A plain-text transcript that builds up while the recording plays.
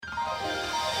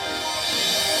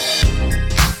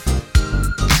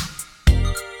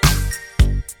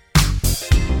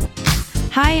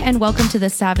Hi, and welcome to the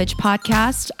Savage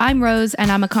Podcast. I'm Rose, and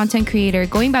I'm a content creator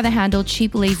going by the handle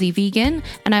Cheap Lazy Vegan,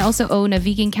 and I also own a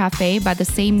vegan cafe by the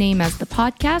same name as the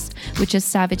podcast, which is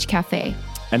Savage Cafe.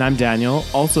 And I'm Daniel,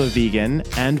 also a vegan,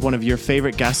 and one of your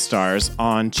favorite guest stars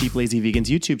on Cheap Lazy Vegan's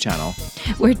YouTube channel.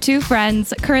 We're two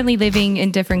friends currently living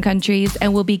in different countries,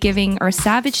 and we'll be giving our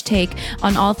savage take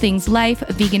on all things life,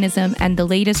 veganism, and the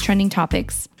latest trending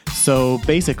topics. So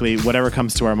basically, whatever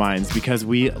comes to our minds, because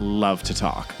we love to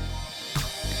talk.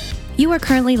 You are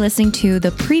currently listening to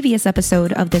the previous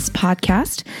episode of this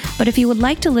podcast, but if you would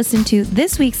like to listen to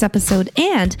this week's episode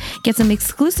and get some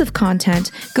exclusive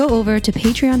content, go over to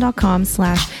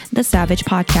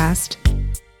patreon.com/thesavagepodcast.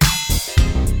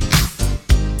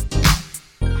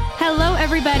 Hello,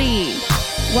 everybody.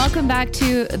 Welcome back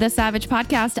to the Savage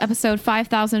Podcast, episode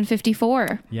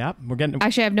 5054. Yeah, we're getting.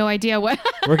 Actually, I have no idea what.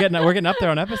 we're getting up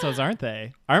there on episodes, aren't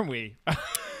we?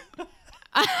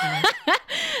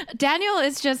 Daniel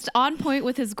is just on point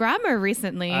with his grammar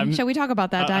recently. Shall we talk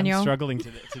about that, Daniel? I'm struggling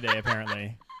today,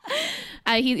 apparently.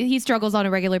 He struggles on a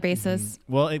regular basis.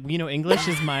 Well, English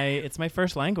is my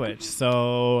first language,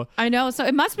 so I know. So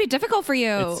it must be difficult for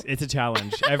you. It's a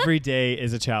challenge. Every day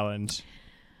is a challenge.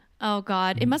 Oh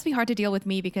God, it must be hard to deal with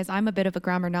me because I'm a bit of a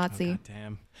grammar Nazi. Oh, God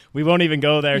damn, we won't even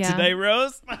go there today,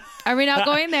 Rose. Are we not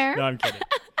going there? No, I'm kidding.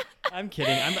 I'm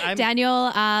kidding. I'm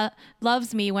Daniel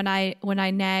loves me when I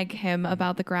nag him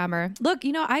about the grammar. Look,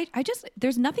 I just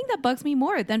there's nothing that bugs me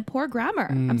more than poor grammar.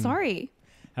 I'm sorry.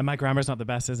 And my grammar's not the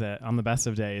best, is it? On the best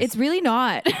of days, it's really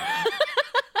not.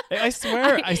 I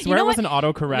swear it was an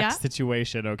autocorrect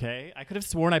situation. Okay, I could have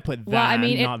sworn I put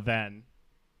then, not then.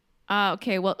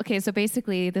 Okay. So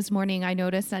basically this morning I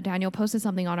noticed that Daniel posted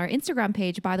something on our Instagram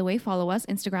page. By the way, follow us,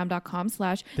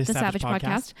 Instagram.com/The Savage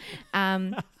Podcast.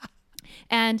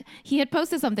 And he had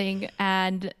posted something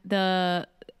and there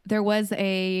was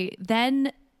a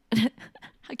then, I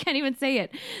can't even say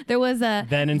it. There was a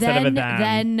then instead of a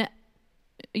then.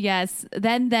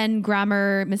 Then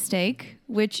grammar mistake,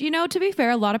 which, to be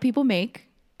fair, a lot of people make.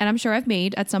 And I'm sure I've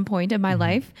made at some point in my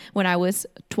life when I was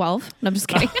 12. No, I'm just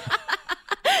kidding.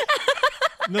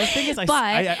 No, the thing is,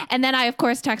 and then I, of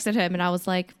course, texted him and I was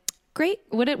like, great.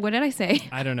 What did I say?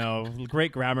 I don't know.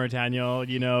 Great grammar, Daniel.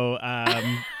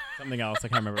 Something else. I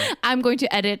can't remember. I'm going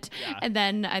to edit. Yeah. And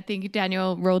then I think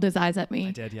Daniel rolled his eyes at me.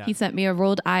 I did, yeah. He sent me a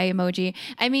rolled eye emoji.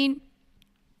 I mean,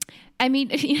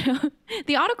 the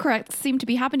autocorrects seem to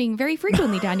be happening very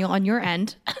frequently, Daniel, on your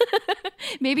end.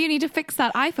 Maybe you need to fix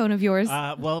that iPhone of yours.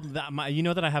 Well, you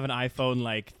know that I have an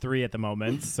iPhone 3 at the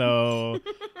moment. So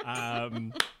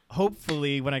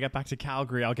hopefully when I get back to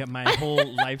Calgary, I'll get my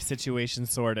whole life situation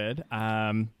sorted.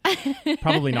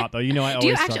 Probably not, though. I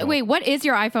always struggle. Wait, what is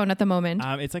your iPhone at the moment?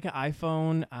 It's like an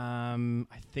iPhone. I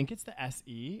think it's the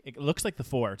SE. It looks like the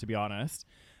 4, to be honest.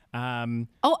 I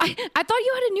thought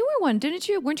you had a newer one, didn't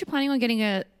you? Weren't you planning on getting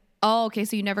a? Oh, okay.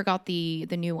 So you never got the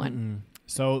new one. Mm-mm.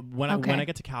 So when I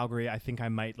get to Calgary, I think I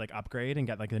might upgrade and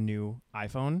get a new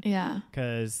iPhone. Yeah.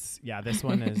 Because this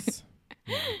one is.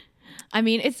 Yeah. I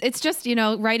mean, it's just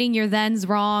writing your thens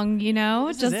wrong.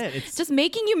 This is it. It's just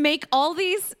making you make all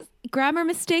these grammar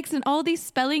mistakes and all these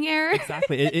spelling errors.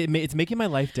 Exactly. It's making my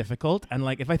life difficult. And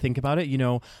if I think about it,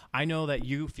 I know that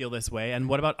you feel this way. And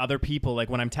what about other people?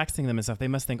 When I'm texting them and stuff, they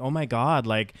must think, oh my God,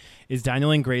 is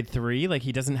Daniel in grade 3?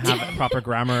 He doesn't have proper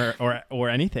grammar or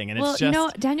anything. And it's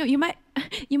just Daniel, you might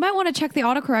want to check the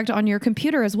autocorrect on your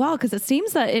computer as well, because it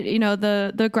seems that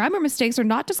the grammar mistakes are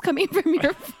not just coming from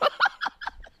your phone.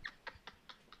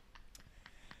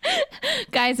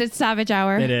 Guys, it's Savage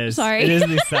Hour. It is. Sorry. It is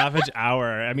the Savage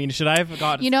Hour. I mean, should I have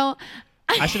got... I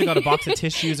should have got a box of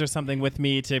tissues or something with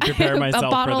me to prepare myself for this.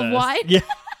 A bottle of wine? Yeah.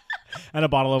 And a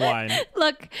bottle of wine.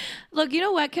 Look, you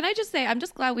know what? Can I just say, I'm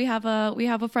just glad we have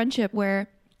a friendship where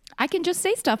I can just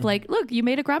say stuff like, look, you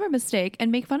made a grammar mistake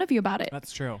and make fun of you about it.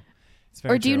 That's true.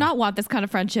 Or do you not want this kind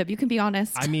of friendship? You can be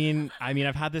honest. I mean,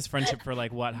 I've had this friendship for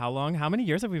what? How long? How many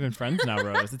years have we been friends now,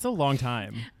 Rose? It's a long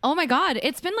time. Oh my God,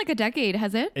 it's been a decade,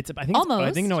 has it? I think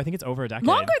it's over a decade.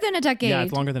 Longer than a decade. Yeah,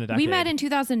 it's longer than a decade. We met in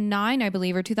 2009, I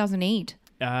believe, or 2008.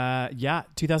 Yeah,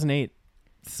 2008.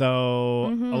 So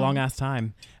a long ass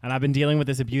time, and I've been dealing with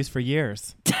this abuse for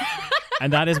years.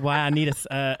 And that is why I need a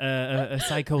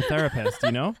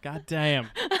psychotherapist, God damn.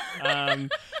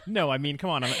 No, I mean, come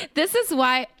on. This is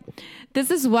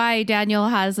why Daniel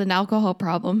has an alcohol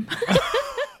problem.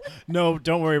 No,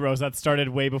 don't worry, Rose. That started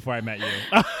way before I met you.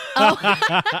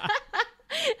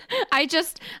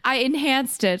 I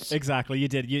enhanced it. Exactly, you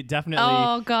did. You definitely.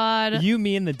 Oh God. You,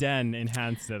 me, and the den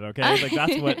enhanced it. Okay, I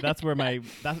think that's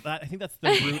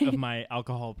the root of my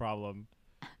alcohol problem.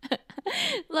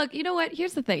 Look, you know what?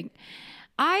 Here's the thing.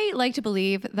 I like to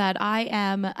believe that I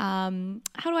am,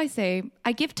 how do I say?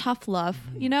 I give tough love.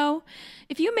 You know,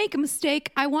 if you make a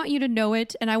mistake, I want you to know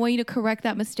it and I want you to correct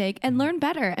that mistake and learn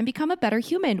better and become a better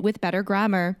human with better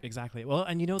grammar. Exactly. Well,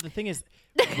 and you know, the thing is,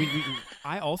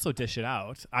 I also dish it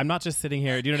out. I'm not just sitting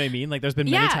here. Do you know what I mean? Like there's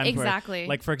been many times exactly. where,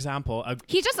 like for example,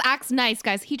 he just acts nice,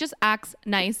 guys. He just acts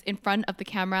nice in front of the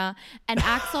camera and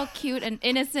acts all cute and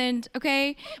innocent.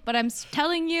 Okay. But I'm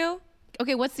telling you,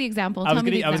 okay, what's the example? I was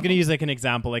gonna use like an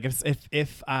example. Like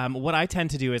if what I tend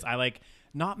to do is I like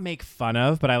not make fun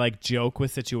of, but I like joke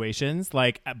with situations.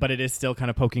 Like, but it is still kind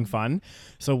of poking fun.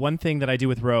 So one thing that I do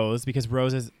with Rose, because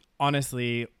Rose is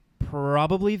honestly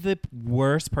probably the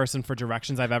worst person for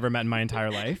directions I've ever met in my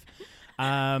entire life.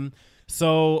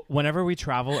 So whenever we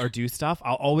travel or do stuff,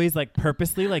 I'll always like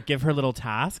purposely like give her little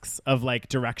tasks of like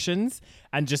directions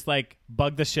and just like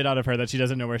bug the shit out of her that she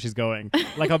doesn't know where she's going.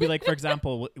 Like I'll be like, for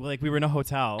example, like we were in a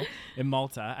hotel in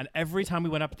Malta, and every time we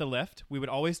went up the lift, we would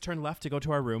always turn left to go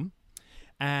to our room.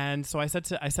 And so I said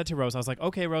to Rose, I was like,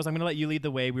 okay, Rose, I'm going to let you lead the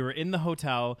way. We were in the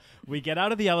hotel. We get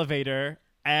out of the elevator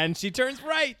and she turns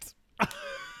right.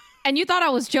 And you thought I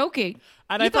was joking.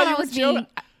 And I thought I was joking.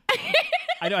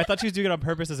 I know. I thought she was doing it on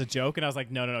purpose as a joke. And I was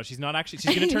like, no. She's not actually.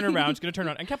 She's going to turn around. She's going to turn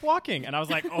around. And kept walking. And I was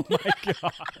like, oh my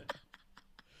God.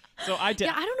 So I did.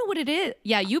 Yeah, I don't know what it is.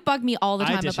 Yeah, you bug me all the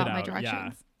time about my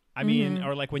directions. Yeah. I mean,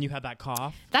 or like when you had that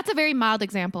cough. That's a very mild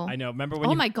example. I know. Remember when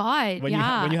Oh my God. when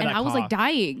yeah. you had and that I was cough. like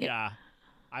dying. Yeah.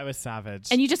 I was savage.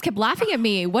 And you just kept laughing at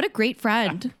me. What a great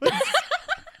friend.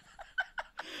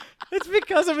 It's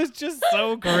because it was just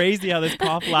so crazy how this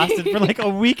cough lasted for like a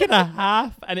week and a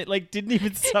half and it like didn't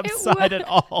even subside at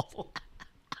all.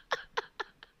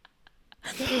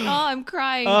 Oh, I'm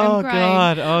crying. Oh I'm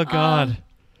crying. God.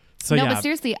 So no, yeah. but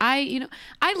seriously, I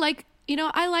like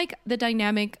the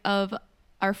dynamic of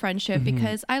our friendship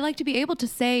because I like to be able to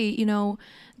say,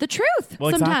 the truth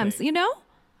sometimes, exactly.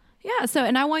 Yeah. So,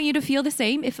 and I want you to feel the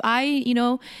same. If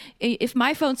if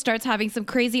my phone starts having some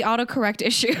crazy autocorrect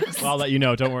issues, Well, I'll let you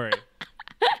know. Don't worry.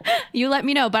 you let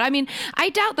me know. But I mean, I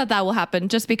doubt that will happen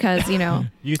just because,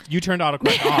 you turned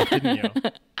autocorrect off, didn't you?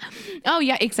 Oh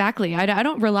yeah, exactly. I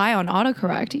don't rely on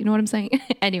autocorrect. You know what I'm saying?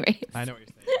 Anyways. I know what you're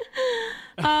saying.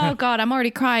 Oh God, I'm already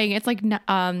crying. It's like 9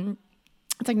 a.m.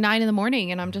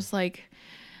 and I'm just like,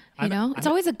 it's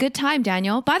always a good time,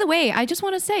 Daniel. By the way, I just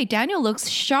want to say, Daniel looks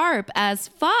sharp as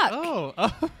fuck.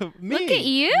 Oh, me. Look at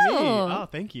you. Me. Oh,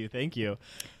 thank you.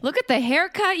 Look at the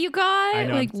haircut you got. I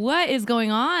know, like, what is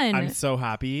going on? I'm so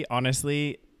happy,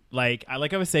 honestly. Like I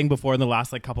was saying before in the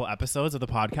last like couple episodes of the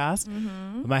podcast,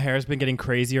 my hair has been getting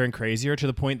crazier and crazier to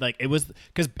the point like it was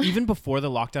because even before the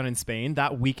lockdown in Spain,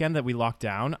 that weekend that we locked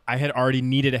down, I had already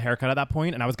needed a haircut at that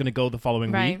point, and I was going to go the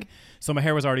following week, so my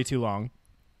hair was already too long.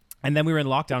 And then we were in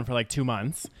lockdown for like 2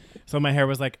 months, so my hair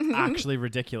was like actually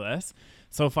ridiculous.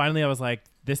 So finally, I was like,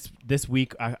 this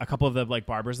week, a couple of the like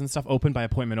barbers and stuff opened by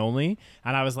appointment only,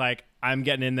 and I was like, I'm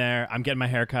getting in there. I'm getting my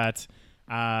hair cut.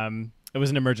 It was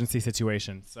an emergency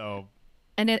situation, so.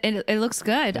 And it looks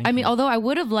good. I mean, although I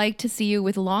would have liked to see you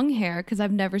with long hair because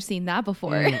I've never seen that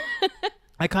before.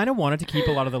 I kind of wanted to keep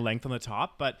a lot of the length on the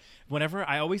top, but whenever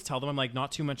I always tell them I'm like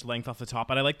not too much length off the top,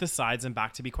 but I like the sides and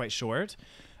back to be quite short.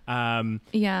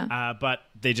 But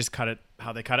they just cut it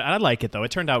how they cut it. And I like it though.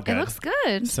 It turned out good. It looks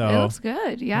good. So it looks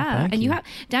good. Yeah. Well, and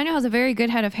Daniel has a very good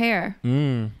head of hair.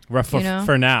 Rough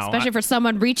for now. Especially for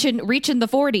someone reaching the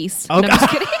 40s. Oh, no, I'm just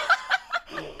kidding.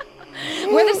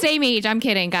 We're the same age. I'm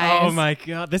kidding, guys. Oh my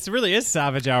God. This really is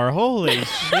Savage Hour. Holy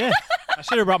shit. I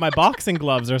should have brought my boxing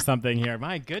gloves or something here.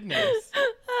 My goodness.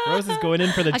 Rose is going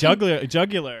in for the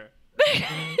jugular.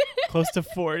 Close to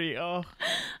 40. Oh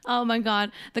my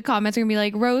God. The comments are going to be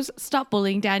like, Rose, stop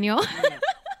bullying Daniel.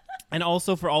 And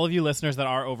also for all of you listeners that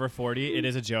are over 40, it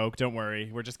is a joke. Don't worry.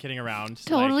 We're just kidding around.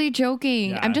 Totally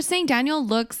joking. Yeah. I'm just saying Daniel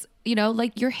looks,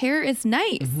 like your hair is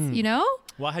nice,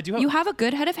 Well, you have a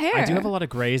good head of hair. I do have a lot of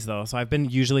grays though, so I've been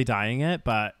usually dyeing it,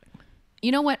 but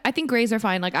you know what? I think grays are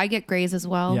fine. Like I get grays as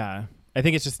well. Yeah. I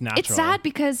think it's just natural. It's sad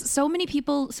because so many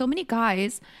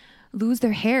guys lose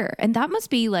their hair, and that must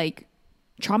be like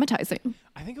traumatizing.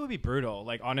 I think it would be brutal.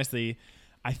 Like honestly,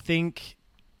 I think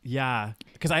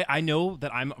because I know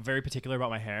that I'm very particular about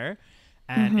my hair.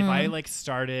 And if I like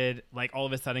started like all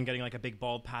of a sudden getting like a big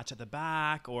bald patch at the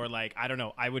back or like, I don't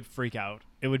know, I would freak out.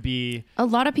 It would be a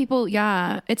lot of people.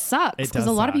 Yeah, it sucks because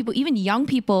a lot of people, even young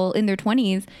people in their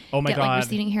 20s, get like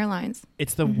receding hairlines.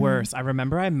 It's the worst. I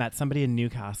remember I met somebody in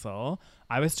Newcastle.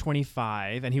 I was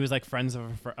 25 and he was like friends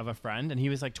of a friend, and he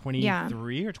was like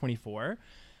 23 or 24.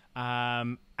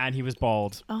 And he was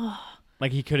bald. Oh.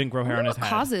 Like he couldn't grow hair on his head.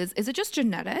 Causes? Is it just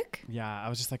genetic? Yeah, I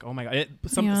was just like, oh my God.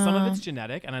 Some of it's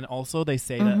genetic. And then also they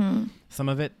say that some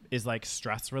of it is like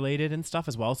stress related and stuff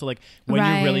as well. So like when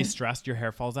you're really stressed, your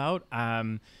hair falls out.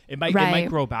 It might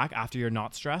grow back after you're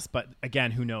not stressed. But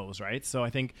again, who knows, right? So I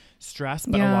think stress,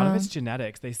 but a lot of it's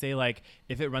genetics. They say like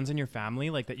if it runs in your family,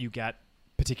 like that you get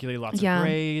particularly lots of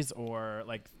grays or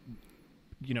like,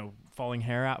 you know,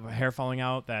 hair falling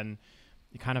out, then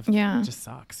it kind of just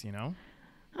sucks, you know?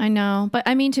 I know, but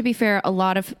I mean, to be fair, a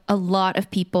lot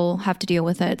of people have to deal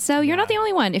with it. So you're not the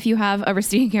only one. If you have a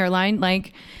receding hairline,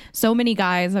 like so many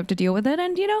guys have to deal with it,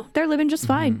 and you know they're living just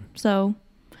fine. So,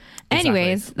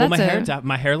 anyways, that's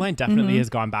my hairline definitely has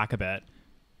gone back a bit.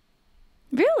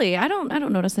 Really, I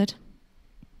don't notice it.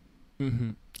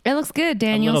 It looks good,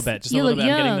 Daniel. A little bit, just a little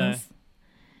bit. I'm getting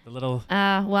the little.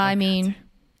 Well, I mean.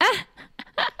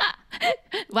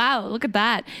 Wow, look at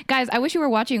that, guys! I wish you were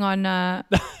watching on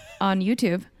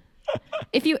YouTube.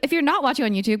 If you're not watching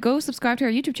on YouTube, go subscribe to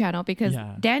our YouTube channel because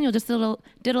Daniel just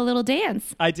did a little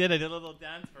dance. I did a little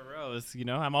dance for Rose. You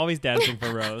know, I'm always dancing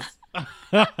for Rose.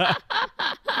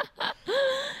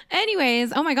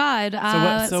 Anyways, oh my God!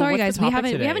 Sorry guys, we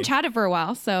haven't chatted for a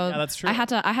while, so yeah, that's true. I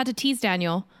had to tease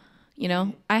Daniel. You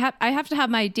know, I have to have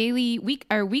my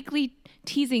weekly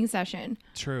teasing session.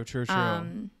 True.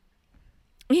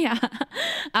 Yeah.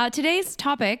 Today's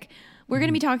topic, we're going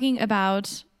to be talking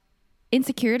about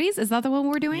insecurities. Is that the one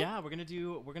we're doing? Yeah, we're going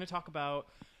to talk about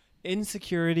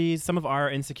insecurities, some of our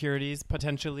insecurities,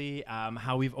 potentially,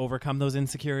 how we've overcome those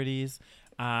insecurities,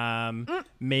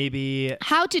 maybe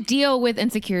how to deal with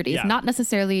insecurities, not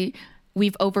necessarily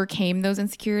we've overcame those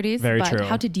insecurities, but true.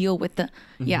 How to deal with the,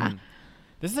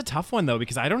 This is a tough one though,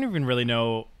 because I don't even really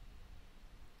know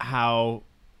how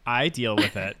I deal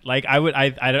with it. Like I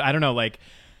don't know, like,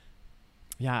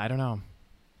 yeah, I don't know.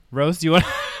 Rose, do you want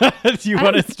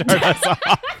to start us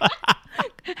off?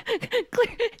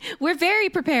 We're very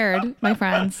prepared, my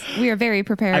friends. We are very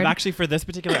prepared. I've actually, for this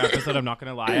particular episode, I'm not going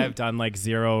to lie, I've done like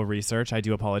zero research. I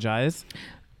do apologize.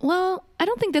 Well, I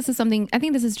don't think this is something, I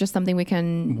think this is just something we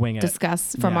can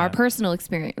discuss from our personal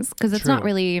experience, because it's not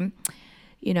really,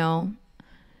 you know,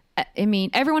 I mean,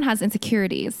 everyone has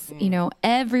insecurities, you know,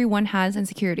 everyone has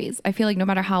insecurities. I feel like no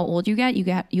matter how old you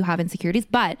have insecurities,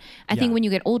 but I think when you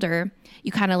get older,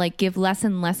 you kind of like give less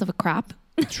and less of a crap.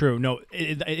 True. No,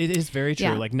 it is very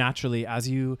true. Like naturally, as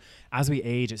we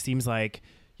age, it seems like,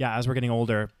 as we're getting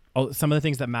older, some of the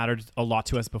things that mattered a lot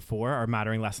to us before are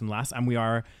mattering less and less. And we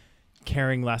are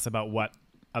caring less about what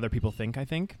other people think, I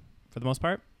think, for the most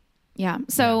part. Yeah.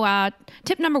 So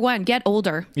tip number 1, get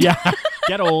older. Yeah.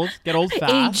 Get old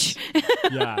fast. Age.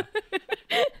 Yeah.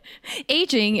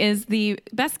 Aging is the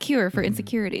best cure for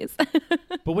insecurities.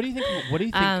 But what do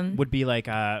you think would be like,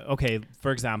 okay,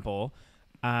 for example,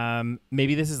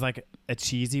 maybe this is like a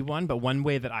cheesy one, but one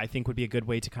way that I think would be a good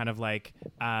way to kind of like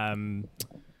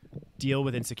deal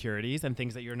with insecurities and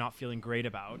things that you're not feeling great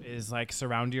about is like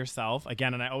surround yourself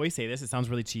again. And I always say this, it sounds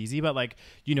really cheesy, but like,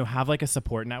 you know, have like a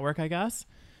support network, I guess.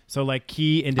 So like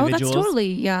key individuals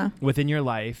within your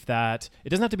life that it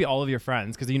doesn't have to be all of your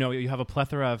friends, because you know you have a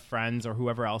plethora of friends or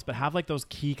whoever else, but have like those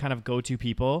key kind of go-to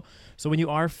people. So when you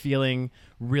are feeling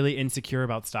really insecure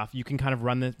about stuff, you can kind of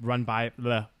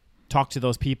talk to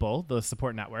those people, the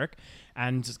support network,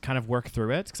 and just kind of work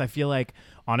through it. Because I feel like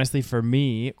honestly for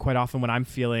me, quite often when I'm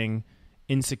feeling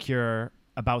insecure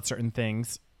about certain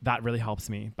things, that really helps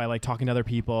me by like talking to other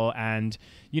people and,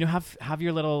 you know, have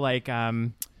your little like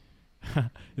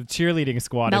cheerleading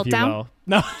squad, meltdown? If you will.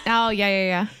 No. Oh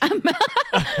yeah. A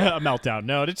meltdown.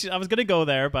 No, I was gonna go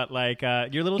there, but like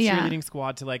your little cheerleading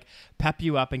squad to like pep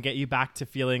you up and get you back to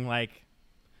feeling like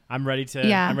I'm ready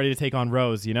to take on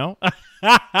Rose. You know.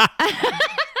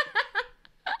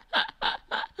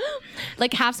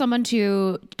 Like have someone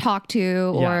to talk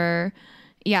to, or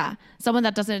someone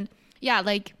that doesn't. Yeah,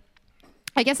 like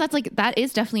I guess that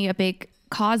is definitely a big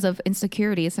cause of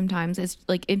insecurity sometimes, is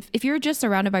like if you're just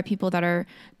surrounded by people that are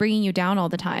bringing you down all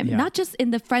the time, not just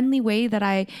in the friendly way that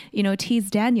I, you know, tease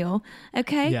Daniel,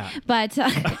 okay, but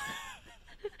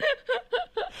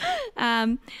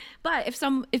but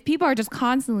if people are just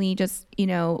constantly just, you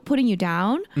know, putting you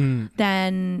down,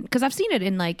 then, because I've seen it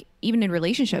in like even in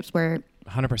relationships where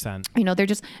 100%. You know,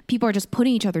 people are just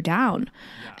putting each other down.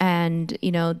 Yeah. And,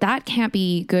 you know, that can't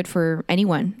be good for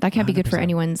anyone. That can't 100%. Be good for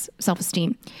anyone's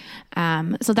self-esteem.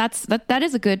 So that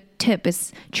is a good tip,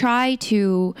 is try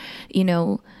to, you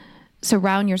know,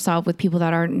 surround yourself with people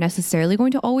that aren't necessarily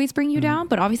going to always bring you down.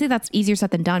 But obviously that's easier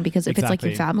said than done, because if it's like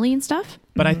your family and stuff.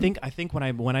 But I think what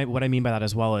I mean by that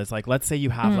as well is like, let's say you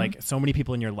have like so many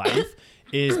people in your life,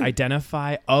 is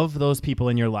identify of those people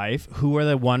in your life who are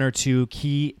the one or two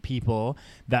key people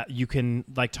that you can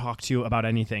like talk to about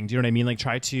anything. Do you know what I mean? Like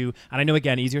try to, and I know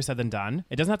again, easier said than done.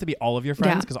 It doesn't have to be all of your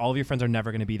friends because all of your friends are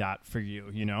never going to be that for you,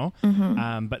 you know?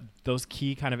 But those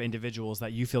key kind of individuals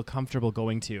that you feel comfortable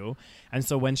going to. And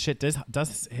so when shit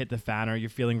does hit the fan or you're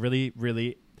feeling really,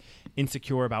 really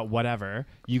insecure about whatever,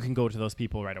 you can go to those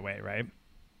people right away, right?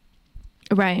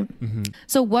 Right.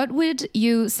 So what would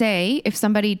you say if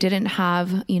somebody didn't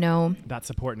have, you know, that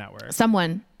support network?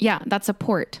 Someone, that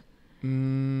support. I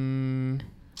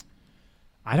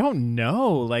don't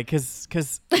know, like, cause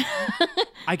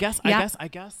I guess.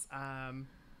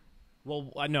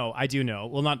 Well, no, I do know.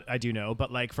 Well, not I do know,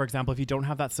 but like, for example, if you don't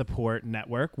have that support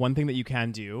network, one thing that you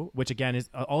can do, which again is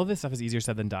all of this stuff is easier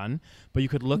said than done, but you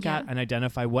could look at and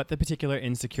identify what the particular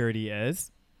insecurity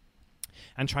is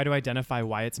and try to identify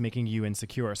why it's making you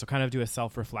insecure. So kind of do a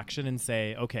self-reflection and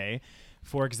say, okay,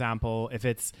 for example, if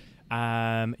it's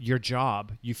your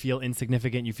job, you feel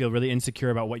insignificant, you feel really insecure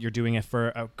about what you're doing for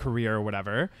a career or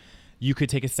whatever, you could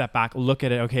take a step back, look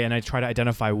at it, okay, and I try to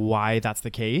identify why that's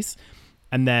the case.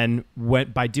 And then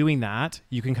by doing that,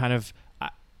 you can kind of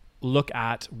look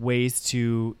at ways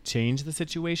to change the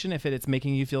situation if it's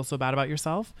making you feel so bad about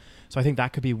yourself. So I think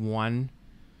that could be one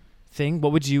thing.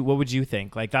 What would you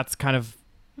think? Like that's kind of,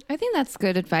 I think that's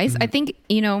good advice. I think,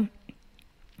 you know,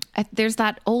 there's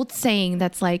that old saying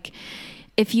that's like,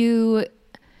 if you're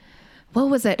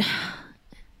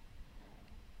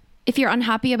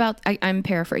unhappy about, I'm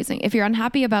paraphrasing, if you're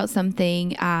unhappy about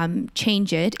something,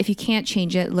 change it. If you can't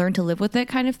change it, learn to live with it,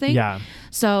 kind of thing. Yeah.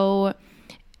 So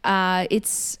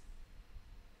it's,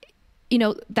 you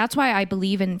know, that's why I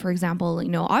believe in, for example, you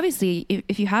know, obviously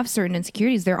if you have certain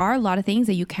insecurities, there are a lot of things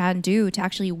that you can do to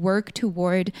actually work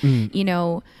toward, you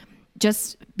know,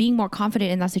 just being more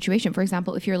confident in that situation. For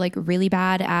example, if you're like really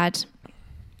bad at,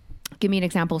 give me an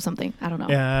example of something. I don't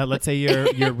know. Let's say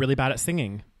you're really bad at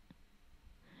singing.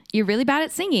 You're really bad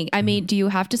at singing. I mean, do you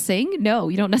have to sing? No,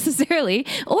 you don't necessarily.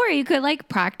 Or you could like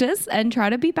practice and try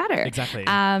to be better. Exactly.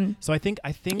 So I think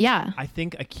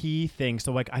a key thing.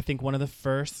 So like, I think one of the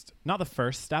first, not the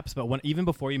first steps, but even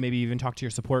before you maybe even talk to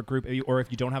your support group, or if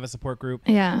you don't have a support group,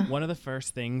 one of the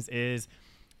first things is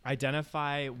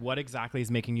identify what exactly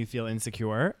is making you feel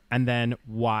insecure and then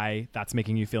why that's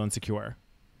making you feel insecure.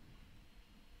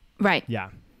 Right. Yeah.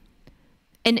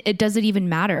 And does it even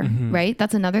matter, right?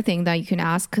 That's another thing that you can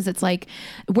ask, because it's like,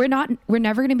 we're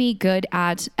never going to be good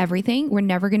at everything. We're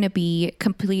never going to be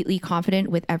completely confident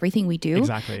with everything we do.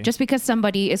 Exactly. Just because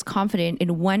somebody is confident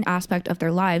in one aspect of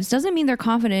their lives doesn't mean they're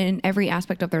confident in every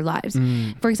aspect of their lives.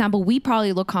 For example, we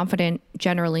probably look confident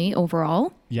generally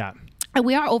overall. Yeah. And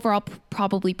we are overall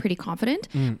probably pretty confident,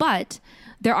 but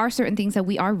there are certain things that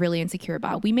we are really insecure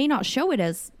about. We may not show it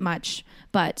as much,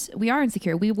 but we are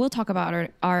insecure. We will talk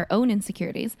about our own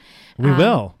insecurities. We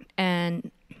will. And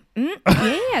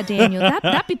yeah, Daniel,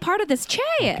 that'd be part of this chat.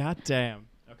 Oh, God damn.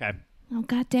 Okay. Oh,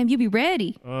 God damn, you be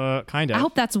ready. Kind of. I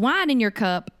hope that's wine in your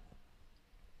cup.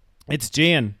 It's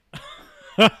gin.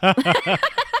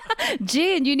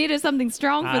 Gin, you needed something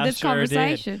strong for this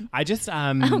conversation. Did. I just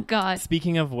oh God.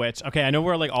 Speaking of which, okay, I know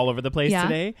we're like all over the place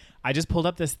today. I just pulled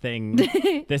up this thing.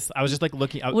 I was just like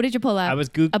looking. What did you pull up? I was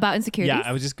about insecurities. Yeah,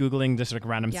 I was just Googling just like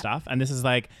random stuff, and this is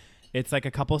like, it's like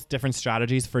a couple of different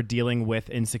strategies for dealing with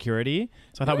insecurity.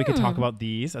 So I thought we could talk about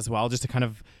these as well, just to kind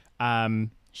of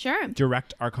sure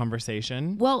direct our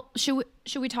conversation. Well, should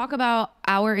we talk about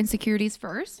our insecurities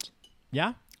first?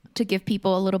 Yeah. To give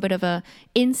people a little bit of a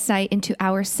insight into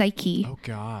our psyche. Oh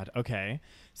God. Okay.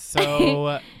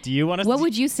 So do you want to? What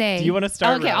would you say? Do you want to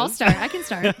start? Okay, I'll start. I can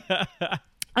start.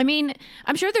 I mean,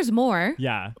 I'm sure there's more.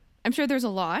 Yeah. I'm sure there's a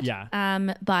lot.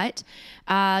 Yeah. But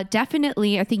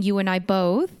definitely, I think you and I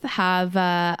both have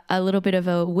a little bit of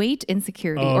a weight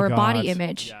insecurity or a body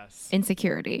image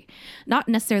insecurity. Not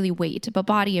necessarily weight, but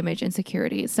body image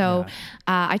insecurity. So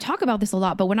I talk about this a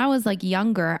lot. But when I was like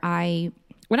younger,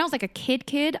 when I was like a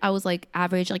kid, I was like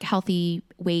average, like healthy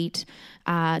weight,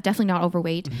 definitely not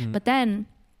overweight. But then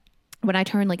when I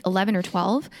turned like 11 or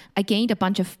 12, I gained a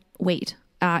bunch of weight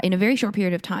in a very short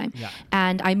period of time. Yeah.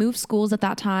 And I moved schools at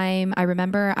that time. I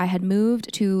remember I had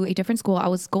moved to a different school. I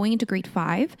was going into grade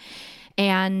 5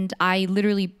 and I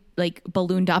literally like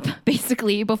ballooned up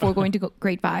basically before going to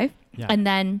grade 5. Yeah.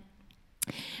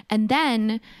 And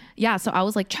then, yeah, so I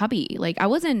was like chubby. Like I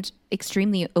wasn't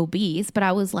extremely obese, but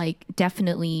I was like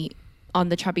definitely on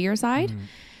the chubbier side.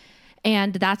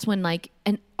 And that's when like,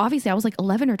 and obviously I was like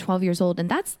 11 or 12 years old. And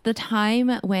that's the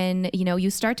time when, you know, you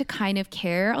start to kind of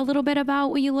care a little bit about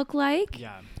what you look like.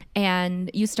 Yeah. And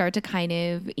you start to kind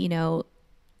of, you know,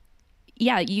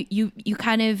 yeah, you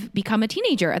kind of become a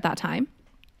teenager at that time.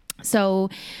 So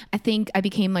I think I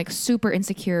became like super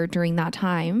insecure during that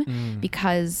time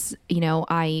because,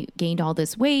 I gained all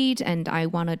this weight and I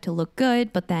wanted to look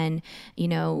good. But then,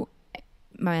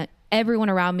 everyone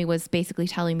around me was basically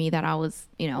telling me that I was,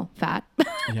 fat.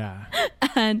 Yeah.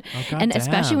 and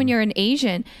especially when you're an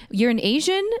Asian,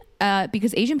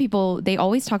 because Asian people, they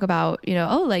always talk about,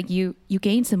 oh, like you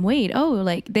gained some weight. Oh,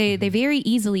 like they very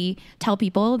easily tell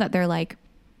people that they're like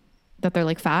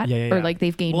fat or like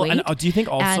they've gained weight. And do you think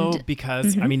also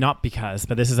because, I mean, not because,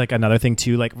 but this is like another thing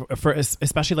too, like for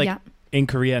especially like in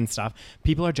Korea and stuff,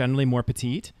 people are generally more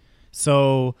petite.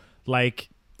 So like,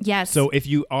 yes. So if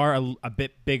you are a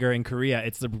bit bigger in Korea,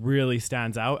 it really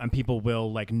stands out and people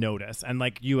will like notice. And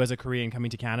like you as a Korean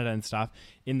coming to Canada and stuff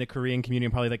in the Korean community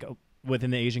and probably like within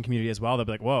the Asian community as well, they'll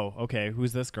be like, whoa, okay,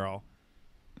 who's this girl?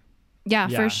 Yeah,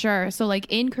 for sure. So like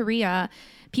in Korea,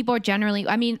 people are generally,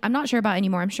 I mean, I'm not sure about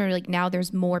anymore. I'm sure like now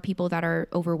there's more people that are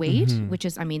overweight, which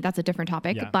is, I mean, that's a different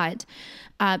topic. Yeah. But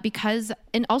because,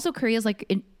 and also Korea is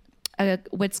like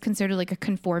what's considered like a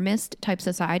conformist type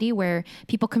society where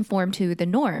people conform to the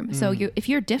norm. So if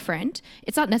you're different,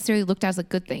 it's not necessarily looked as a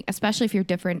good thing, especially if you're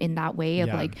different in that way of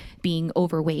like being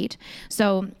overweight.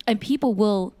 So, and people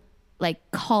will like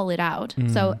call it out.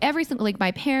 So every single, like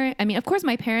my parent, I mean, of course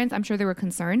my parents, I'm sure they were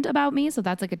concerned about me. So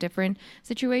that's like a different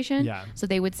situation. Yeah. So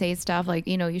they would say stuff like,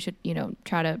 you should,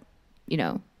 try to,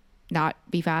 not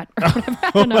be fat or whatever.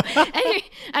 I don't know. Anyway,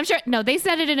 I'm sure, no, they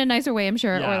said it in a nicer way, I'm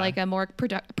sure, or like a more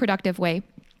productive way.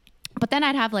 But then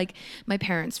I'd have like my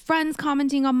parents' friends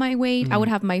commenting on my weight. I would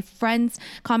have my friends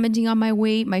commenting on my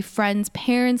weight, my friends'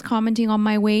 parents commenting on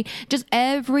my weight, just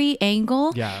every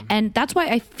angle. Yeah. And that's why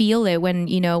I feel it when,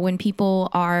 when people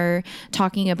are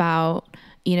talking about,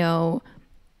 when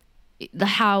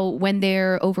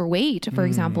they're overweight, for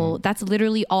example, that's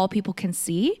literally all people can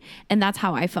see. And that's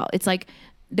how I felt. It's like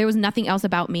there was nothing else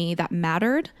about me that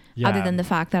mattered other than the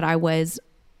fact that I was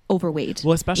overweight.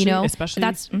 Well, especially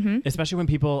especially when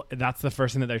people, that's the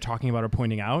first thing that they're talking about or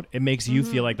pointing out, it makes you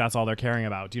feel like that's all they're caring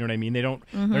about. Do you know what I mean? They're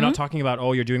not talking about,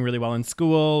 oh, you're doing really well in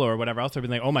school or whatever else. They're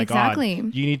being like, oh my God,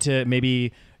 you need to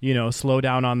maybe, slow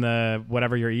down on the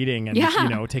whatever you're eating and,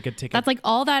 take that's like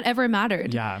all that ever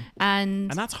mattered. Yeah.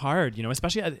 And that's hard,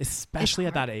 especially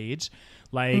at that age,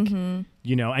 like,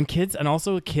 and kids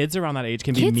around that age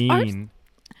can be mean.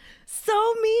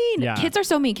 So mean. Yeah. Kids are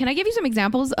so mean. Can I give you some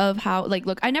examples of how, like,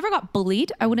 look, I never got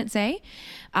bullied, I wouldn't say,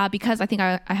 because I think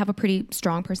I have a pretty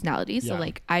strong personality. So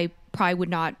like, I probably would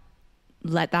not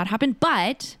let that happen,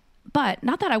 but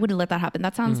not that I wouldn't let that happen.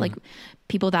 That sounds like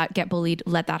people that get bullied,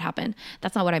 let that happen.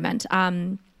 That's not what I meant.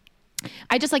 I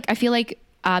feel like,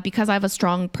 because I have a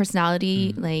strong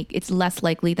personality, like it's less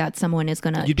likely that someone is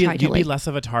gonna you'd be less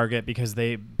of a target because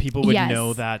people would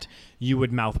know that you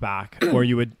would mouth back or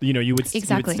you would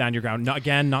stand your ground.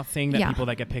 Not saying that people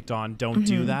that get picked on don't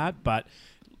do that, but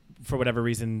for whatever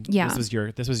reason,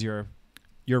 this was your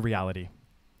reality.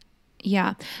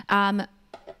 Yeah.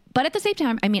 But at the same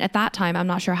time, I mean, at that time, I'm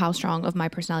not sure how strong of my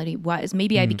personality was.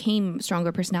 Maybe I became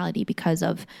stronger personality because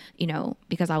of,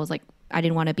 because I was like, I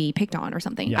didn't want to be picked on or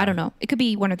something. Yeah. I don't know. It could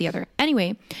be one or the other.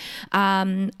 Anyway,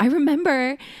 I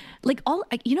remember like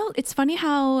it's funny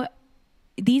how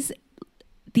these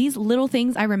little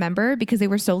things I remember because they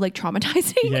were so like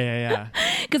traumatizing. Yeah.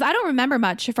 Because I don't remember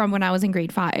much from when I was in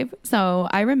grade 5. So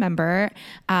I remember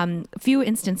a few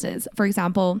instances. For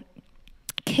example,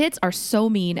 kids are so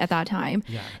mean at that time.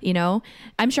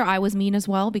 I'm sure I was mean as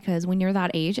well because when you're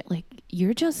that age, like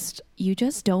you just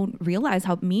don't realize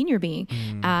how mean you're being.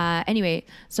 Anyway,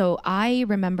 so I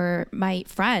remember my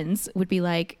friends would be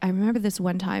like, I remember this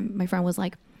one time my friend was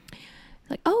like,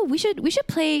 oh, we should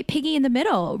play Piggy in the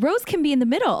middle. Rose can be in the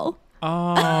middle.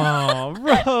 Oh,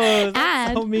 Rose,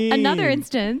 that's so mean. Another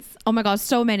instance, oh my God,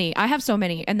 so many. I have so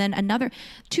many. And then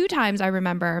 2 times I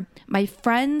remember my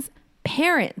friends'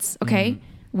 parents,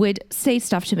 would say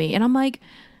stuff to me. And I'm like,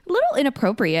 a little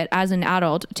inappropriate as an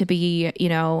adult to be,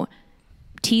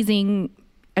 teasing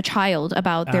a child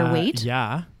about their weight.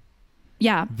 Yeah.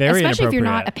 Yeah. Very especially if you're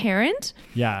inappropriate. not a parent.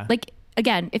 Yeah. Like,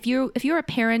 again, if you're a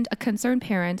parent, a concerned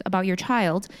parent about your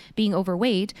child being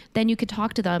overweight, then you could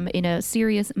talk to them in a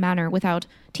serious manner without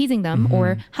teasing them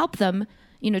or help them,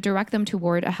 direct them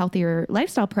toward a healthier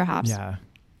lifestyle perhaps. Yeah.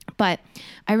 But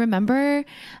I remember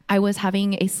I was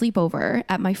having a sleepover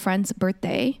at my friend's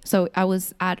birthday. So I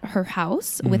was at her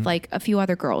house with like a few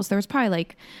other girls. There was probably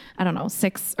like, I don't know,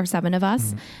 6 or 7 of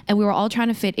us. And we were all trying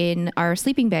to fit in our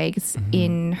sleeping bags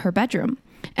in her bedroom.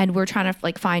 And we're trying to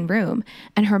like find room.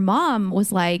 And her mom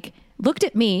was like, looked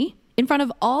at me in front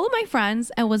of all of my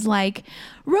friends and was like,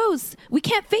 Rose, we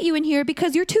can't fit you in here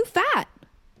because you're too fat.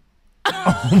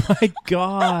 Oh my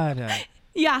God.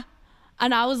 Yeah.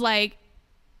 And I was like,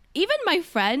 even my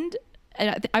friend,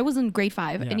 I was in grade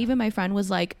 5, Yeah. and even my friend was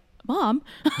like, Mom.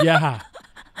 Yeah.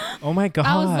 Oh my God.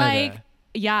 I was like,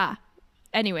 yeah.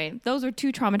 Anyway, those are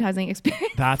 2 traumatizing experiences.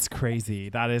 That's crazy.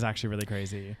 That is actually really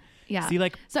crazy. Yeah. See,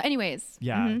 like, so anyways.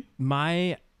 yeah,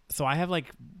 so I have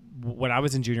like, when I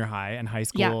was in junior high and high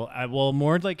school, well,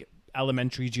 more like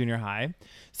elementary, junior high.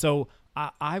 So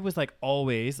I was like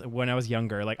always, when I was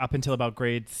younger, like up until about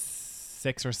grade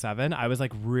 6 or 7, I was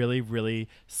like really, really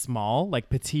small, like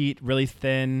petite, really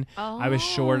thin. I was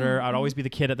shorter. I'd always be the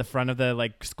kid at the front of the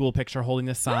like school picture holding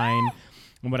the sign.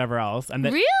 And whatever else, and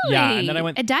then really, yeah, and then I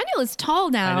went. And Daniel is tall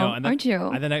now, I know, and then, aren't you?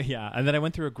 And then I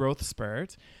went through a growth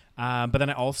spurt, but then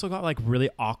I also got like really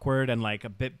awkward and like a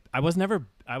bit. I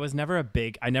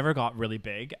never got really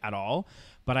big at all,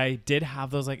 but I did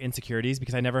have those like insecurities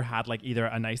because I never had like either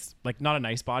a nice, like not a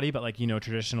nice body, but like, you know,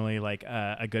 traditionally like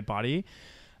a good body.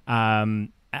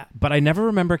 But I never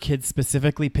remember kids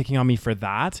specifically picking on me for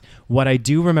that. What I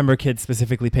do remember kids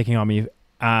specifically picking on me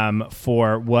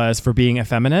was for being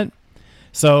effeminate.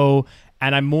 So,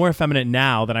 and I'm more effeminate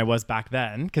now than I was back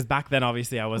then, because back then,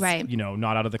 obviously, I was, you know,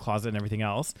 not out of the closet and everything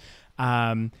else.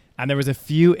 And there was a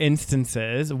few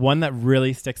instances, one that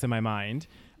really sticks in my mind.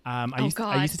 I used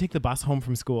to take the bus home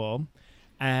from school,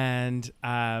 and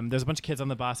there's a bunch of kids on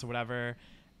the bus or whatever,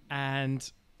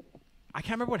 and I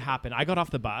can't remember what happened. I got off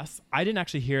the bus. I didn't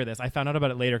actually hear this. I found out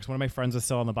about it later because one of my friends was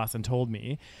still on the bus and told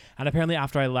me. And apparently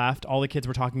after I left, all the kids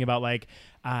were talking about like,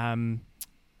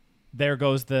 there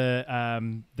goes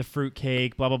the fruit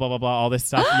cake, blah, blah, blah, blah, blah, all this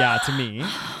stuff. Yeah, to me,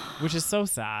 which is so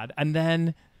sad. And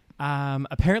then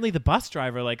apparently the bus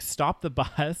driver like stopped the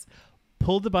bus,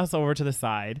 pulled the bus over to the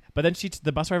side. But then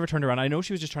the bus driver turned around. I know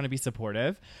she was just trying to be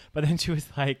supportive. But then she was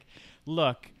like,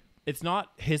 look, it's not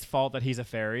his fault that he's a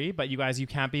fairy. But you guys, you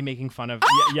can't be making fun of.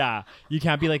 Yeah, you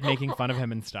can't be like making fun of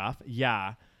him and stuff.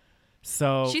 Yeah.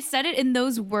 So she said it in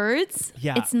those words.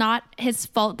 Yeah. It's not his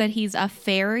fault that he's a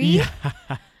fairy. Yeah.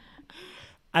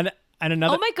 And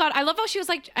another. Oh my God. I love how she was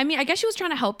like, I mean, I guess she was trying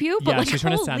to help you, but yeah, like, she was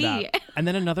trying holy. to stand up. And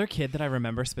then another kid that I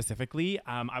remember specifically,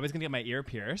 I was going to get my ear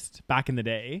pierced back in the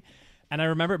day. And I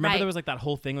remember there was like that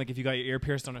whole thing, like if you got your ear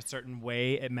pierced on a certain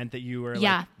way, it meant that you were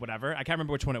like whatever. I can't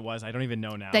remember which one it was. I don't even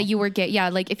know now. That you were gay. Yeah.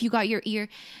 Like if you got your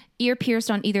ear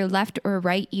pierced on either left or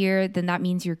right ear, then that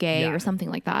means you're gay or something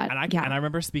like that. And I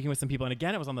remember speaking with some people, and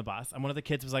again, it was on the bus. And one of the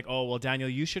kids was like, oh, well, Daniel,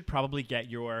 you should probably get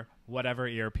your whatever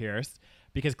ear pierced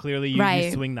because clearly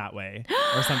you swing that way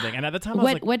or something. And at the time, I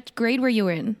was like, what grade were you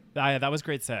in? That was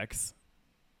grade 6.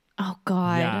 Oh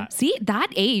God. Yeah. See, that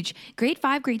age, grade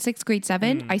 5, grade 6, grade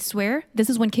 7, I swear, this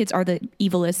is when kids are the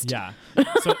evilest. Yeah.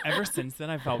 So ever since then,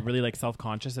 I felt really like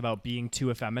self-conscious about being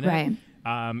too effeminate.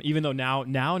 Right. Even though now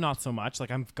not so much.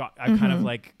 Like I've kind of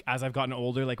like, as I've gotten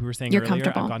older, like we were saying earlier,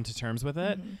 I've gotten to terms with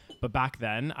it. But back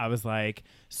then I was like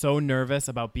so nervous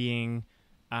about being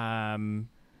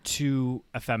too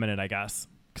effeminate, I guess.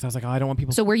 Because I was like, oh, I don't want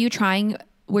people. So were you trying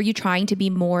to be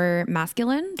more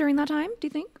masculine during that time, do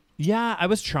you think? Yeah, I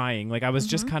was trying. Like I was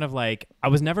just kind of like,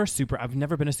 I've never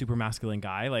been a super masculine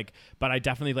guy. Like, but I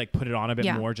definitely like put it on a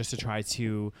bit more just to try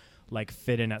to like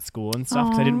fit in at school and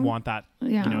stuff. Cause I didn't want that,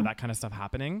 you know, that kind of stuff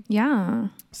happening. Yeah.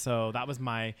 So that was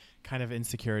my kind of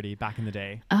insecurity back in the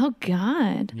day. Oh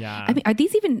God. Yeah. I mean, are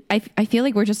these even, I feel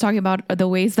like we're just talking about the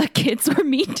ways that kids were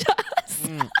mean to us.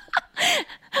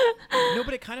 No,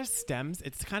 but it kind of stems.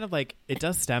 It's kind of like it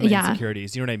does stem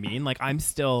insecurities. You know what I mean? Like I'm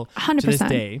still 100%. to this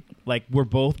day, like we're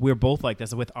both like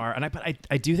this with our but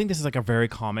I do think this is like a very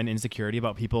common insecurity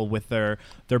about people with their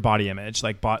body image,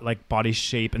 like body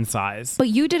shape and size. But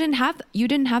you didn't have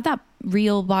that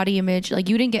real body image. Like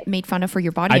you didn't get made fun of for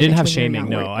your body. I image didn't have when you were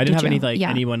shaming. younger, No, I didn't have you?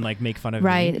 anyone like make fun of me.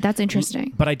 Right. That's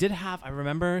interesting. But I did have. I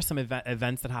remember some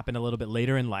events that happened a little bit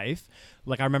later in life.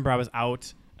 Like I remember I was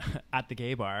out at the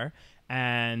gay bar.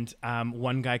 And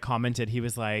one guy commented, he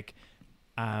was like,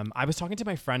 I was talking to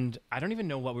my friend. I don't even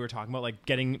know what we were talking about, like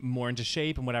getting more into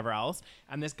shape and whatever else.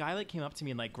 And this guy like came up to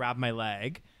me and like grabbed my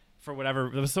leg for whatever.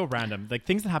 It was so random, like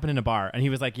things that happen in a bar. And he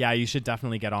was like, yeah, you should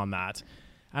definitely get on that.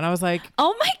 And I was like,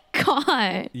 oh my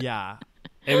God. Yeah,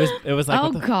 it was like,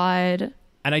 oh God.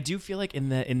 And I do feel like in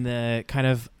the kind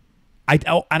of, and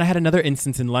I had another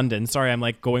instance in London. Sorry, I'm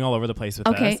like going all over the place with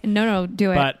this. Okay, no,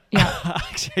 do it. But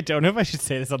actually, I don't know if I should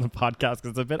say this on the podcast because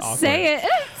it's a bit awkward. Say it.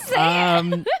 Say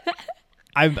it.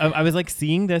 I was like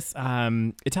seeing this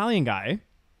Italian guy.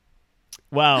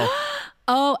 Well.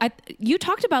 Oh, you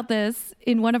talked about this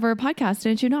in one of our podcasts,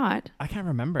 didn't you not? I can't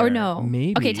remember. Or no?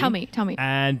 Maybe. Okay, tell me.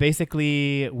 And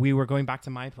basically, we were going back to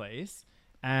my place,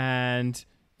 and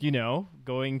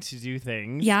going to do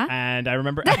things. Yeah. And I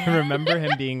remember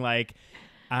him being like,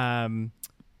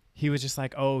 he was just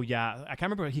like, oh yeah, I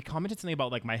can't remember. He commented something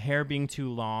about like my hair being too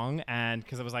long, and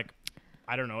because I was like,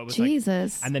 I don't know, it was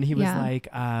Jesus. like, and then he was like,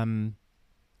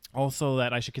 also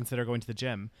that I should consider going to the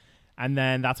gym. And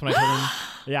then that's when I told him,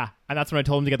 yeah. And that's when I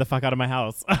told him to get the fuck out of my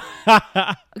house.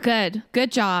 Good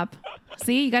job.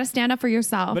 See, you got to stand up for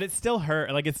yourself. But it still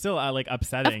hurt. Like, it's still like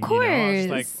upsetting. Of course. You know? I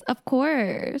was just like, of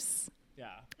course. yeah.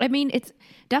 I mean, it's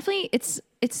definitely, it's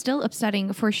still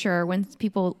upsetting for sure when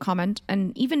people comment.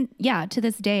 And even, to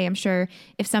this day, I'm sure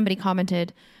if somebody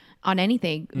commented on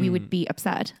anything, we would be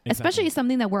upset, especially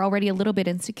something that we're already a little bit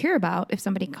insecure about. If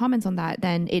somebody comments on that,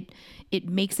 then it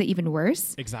makes it even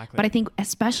worse. Exactly. But I think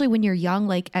especially when you're young,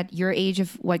 like at your age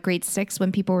of grade 6,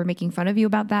 when people were making fun of you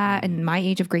about that, and my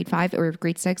age of grade 5 or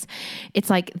grade 6,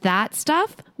 it's like that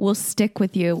stuff will stick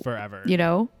with you forever,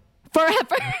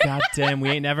 forever. God damn, we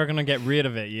ain't never gonna get rid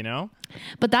of it,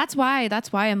 But that's why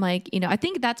I'm like, I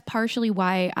think that's partially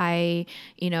why I,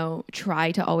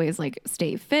 try to always like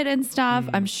stay fit and stuff.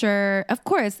 I'm sure, of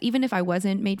course, even if I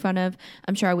wasn't made fun of,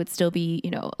 I'm sure I would still be,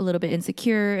 a little bit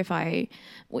insecure if I,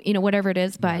 whatever it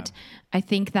is. But I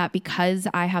think that because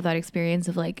I have that experience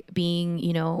of like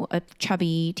being, a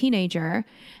chubby teenager,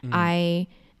 I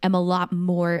am a lot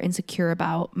more insecure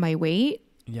about my weight.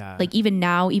 Yeah. Like even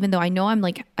now, even though I know I'm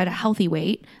like at a healthy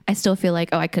weight, I still feel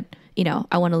like, I could,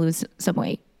 I want to lose some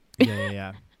weight.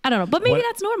 Yeah. I don't know, but maybe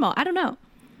that's normal. I don't know.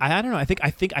 I don't know. I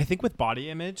think with body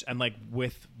image and like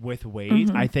with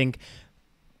weight, I think,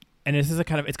 and this is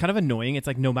it's kind of annoying. It's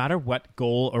like no matter what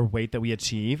goal or weight that we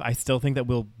achieve, I still think that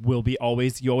we'll be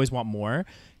you always want more.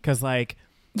 'Cause like,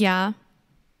 yeah,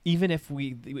 even if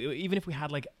we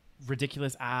had like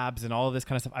ridiculous abs and all of this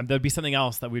kind of stuff, there'd be something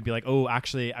else that we'd be like, oh,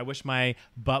 actually, I wish my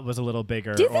butt was a little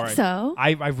bigger. Do you think so?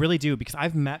 I really do, because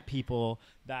I've met people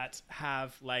that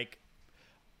have like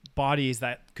bodies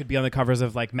that could be on the covers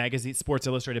of like magazines, Sports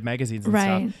Illustrated magazines and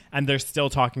stuff, and they're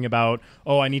still talking about,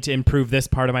 oh, I need to improve this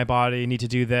part of my body, need to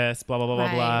do this, blah blah blah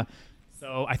blah blah.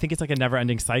 So I think it's like a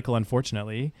never-ending cycle,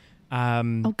 unfortunately.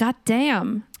 Oh god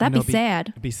damn, that'd be sad.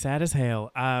 It'd be sad as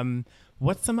hell.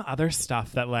 What's some other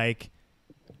stuff that like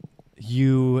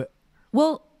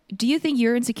well, do you think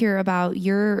you're insecure about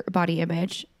your body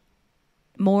image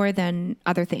more than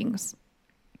other things?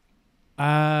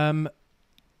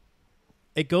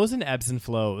 It goes in ebbs and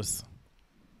flows.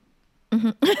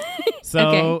 So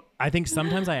okay. I think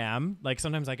sometimes I am like,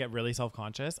 sometimes I get really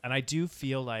self-conscious, and I do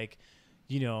feel like,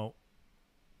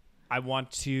 I want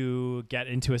to get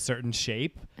into a certain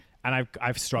shape. And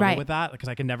I've struggled with that because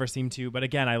I can never seem to. But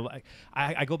again,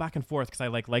 I go back and forth because I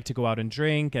like to go out and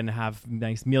drink and have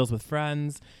nice meals with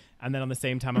friends, and then on the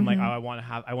same time I'm like, oh, I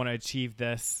want to achieve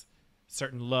this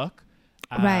certain look.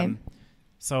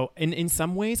 So in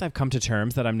some ways I've come to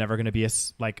terms that I'm never going to be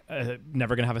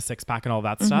never going to have a six pack and all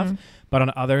that stuff. But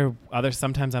on other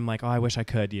sometimes I'm like, oh, I wish I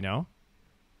could.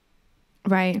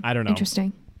 Right. I don't know.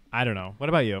 Interesting. I don't know. What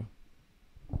about you?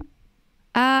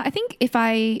 I think if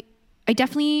I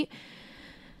definitely,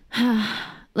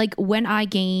 like when I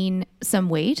gain some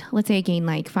weight, let's say I gain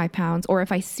like 5 pounds, or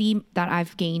if I see that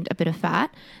I've gained a bit of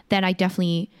fat, then I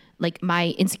definitely like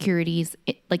my insecurities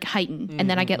like heighten. And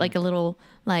then I get like a little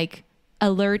like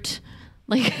alert,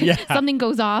 like something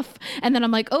goes off, and then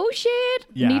I'm like, oh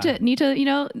shit, need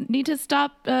to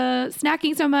stop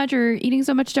snacking so much or eating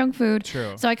so much junk food.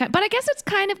 True. So but I guess it's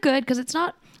kind of good because it's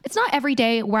not every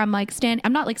day where I'm like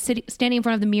I'm not like standing in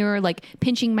front of the mirror like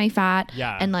pinching my fat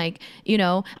and like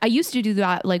I used to do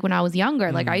that like when I was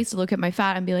younger. Like I used to look at my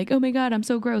fat and be like, oh my god, I'm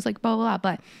so gross, like blah blah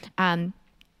blah. But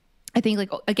I think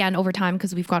like again over time,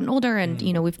 because we've gotten older and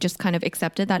we've just kind of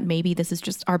accepted that maybe this is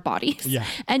just our bodies.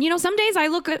 And some days I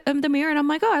look at the mirror and I'm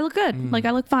like, oh, I look good, like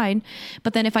I look fine.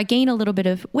 But then if I gain a little bit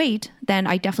of weight, then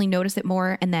I definitely notice it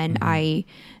more, and then I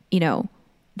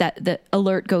that the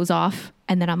alert goes off,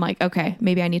 and then I'm like, okay,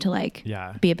 maybe I need to like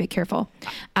be a bit careful.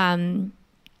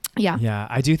 Yeah,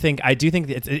 I do think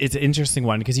it's an interesting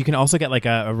one, because you can also get like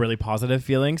a really positive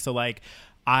feeling. So like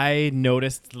I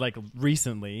noticed like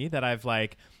recently that I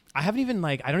don't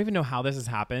even know how this has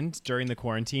happened during the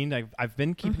quarantine. I've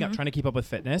been keeping up, trying to keep up with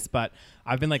fitness, but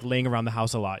I've been like laying around the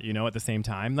house a lot, at the same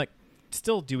time, like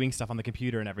still doing stuff on the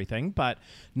computer and everything, but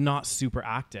not super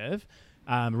active.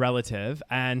 Relative,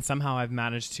 and somehow I've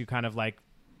managed to kind of like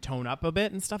tone up a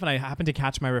bit and stuff. And I happened to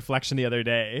catch my reflection the other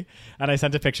day, and I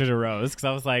sent a picture to Rose because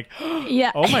I was like,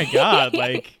 oh my god,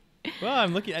 like, well,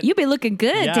 I'm looking at you be looking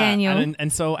good, Daniel.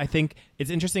 And so I think it's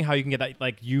interesting how you can get that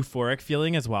like euphoric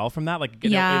feeling as well from that. Like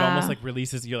it almost like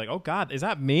releases. You're like, oh god, is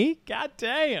that me? God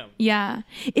damn. Yeah,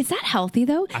 is that healthy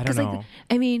though? I don't know. Like,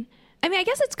 I mean, I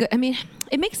guess it's good. I mean,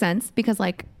 it makes sense because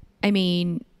like, I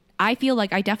mean, I feel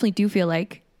like I definitely do feel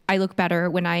like I look better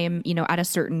when I am, at a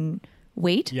certain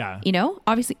weight, Yeah.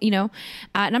 obviously, and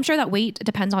I'm sure that weight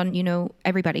depends on,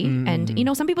 everybody.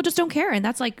 And, some people just don't care. And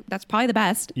that's probably the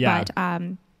best. Yeah.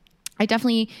 But, I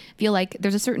definitely feel like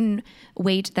there's a certain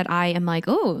weight that I am like,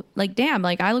 oh, like, damn,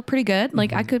 like I look pretty good.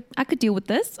 Like I could deal with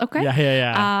this. Okay.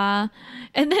 Yeah.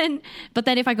 But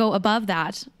then if I go above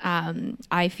that,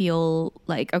 I feel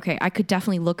like, okay, I could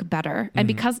definitely look better. And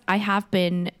because I have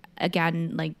been,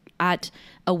 again, like at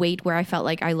a weight where I felt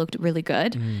like I looked really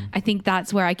good, I think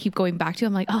that's where I keep going back to.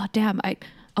 I'm like, oh, damn, I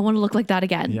want to look like that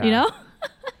again, Yeah.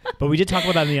 But we did talk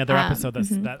about that in the other episode.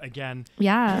 That again,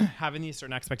 having these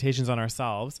certain expectations on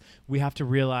ourselves, we have to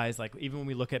realize, like, even when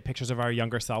we look at pictures of our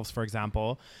younger selves, for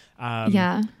example,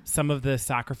 some of the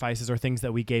sacrifices or things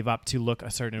that we gave up to look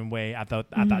a certain way at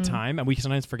that time, and we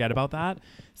sometimes forget about that.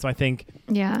 So I think,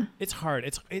 it's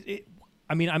hard.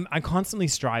 I mean, I'm constantly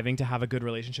striving to have a good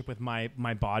relationship with my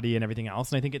body and everything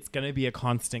else, and I think it's going to be a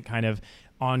constant kind of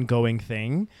ongoing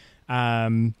thing.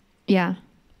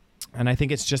 And I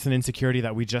think it's just an insecurity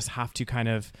that we just have to kind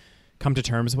of come to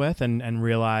terms with and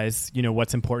realize,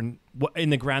 what's important in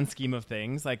the grand scheme of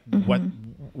things, like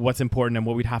what's important and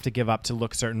what we'd have to give up to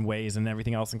look certain ways and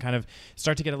everything else, and kind of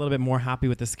start to get a little bit more happy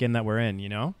with the skin that we're in,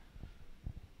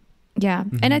 Yeah.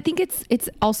 And I think it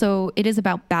is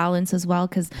about balance as well.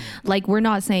 'Cause like, we're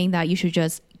not saying that you should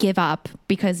just give up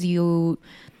because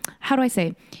how do I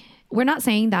say? We're not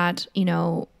saying that,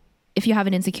 if you have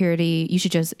an insecurity, you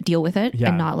should just deal with it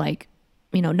and not like,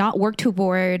 not work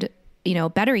toward,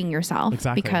 bettering yourself.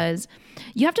 Exactly. Because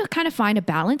you have to kind of find a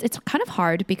balance. It's kind of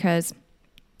hard because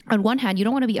on one hand, you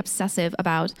don't want to be obsessive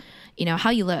about,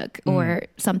 how you look or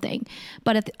something.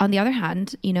 But on the other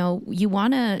hand, you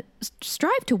want to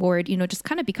strive toward, just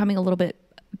kind of becoming a little bit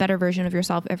better version of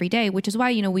yourself every day, which is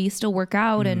why, we still work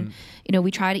out and, we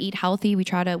try to eat healthy. We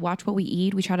try to watch what we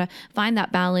eat. We try to find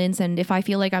that balance. And if I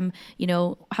feel like I'm,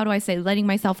 how do I say, letting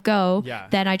myself go,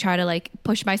 then I try to like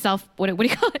push myself, what do you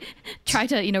call it? Try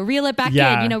to, reel it back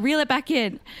in, reel it back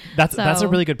in. That's a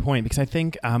really good point, because I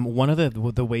think one of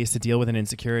the ways to deal with an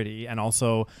insecurity, and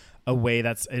also a way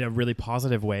that's in a really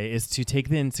positive way, is to take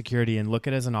the insecurity and look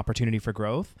at it as an opportunity for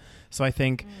growth. So I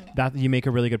think that you make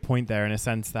a really good point there, in a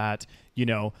sense that,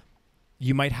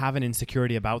 you might have an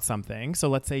insecurity about something. So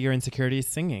let's say your insecurity is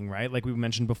singing, right? Like we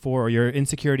mentioned before, or your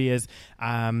insecurity is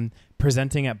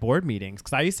presenting at board meetings.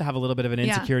 Because I used to have a little bit of an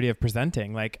insecurity of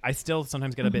presenting. Like I still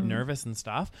sometimes get a bit nervous and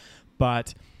stuff,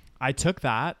 but I took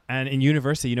that, and in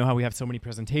university, how we have so many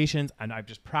presentations, and I've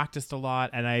just practiced a lot,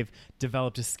 and I've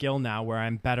developed a skill now where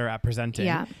I'm better at presenting.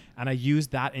 And I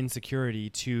used that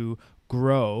insecurity to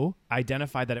grow,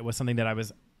 identify that it was something that I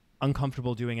was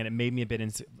uncomfortable doing, and it made me a bit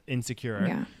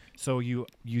insecure. So you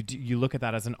look at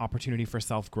that as an opportunity for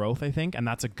self-growth, I think, and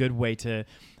that's a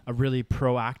really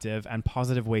proactive and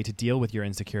positive way to deal with your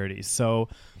insecurities. So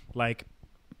like,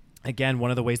 again, one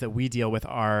of the ways that we deal with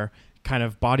our kind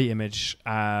of body image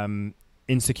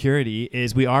insecurity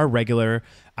is we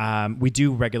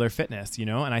do regular fitness,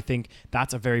 and I think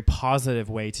that's a very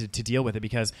positive way to deal with it,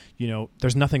 because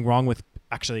there's nothing wrong with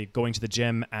actually going to the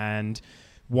gym and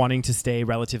wanting to stay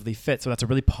relatively fit. So that's a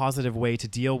really positive way to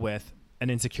deal with an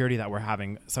insecurity that we're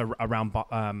having, so around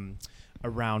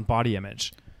body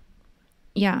image.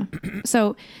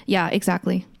 So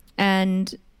exactly.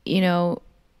 And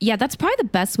that's probably the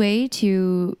best way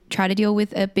to try to deal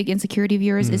with a big insecurity of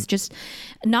yours, is just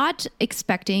not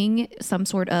expecting some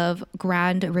sort of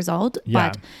grand result,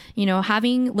 but,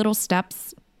 having little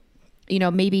steps,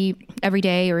 maybe every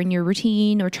day or in your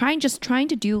routine, or trying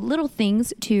to do little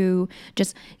things to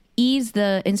just ease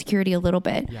the insecurity a little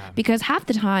bit. Because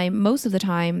most of the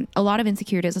time, a lot of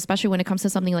insecurities, especially when it comes to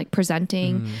something like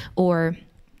presenting or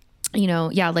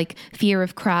like fear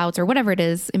of crowds or whatever it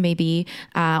is, it may be,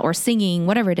 or singing,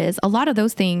 whatever it is, a lot of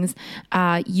those things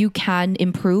you can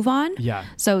improve on.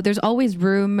 So there's always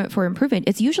room for improvement.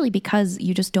 It's usually because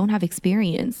you just don't have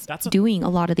experience doing a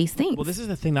lot of these things. Well, this is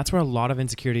the thing. That's where a lot of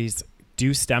insecurities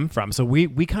do stem from. So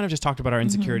we kind of just talked about our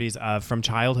insecurities from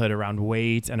childhood around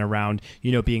weight and around,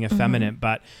 being effeminate.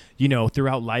 But,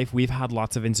 throughout life, we've had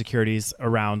lots of insecurities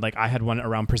around, like I had one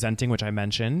around presenting, which I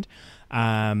mentioned.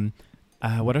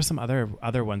 What are some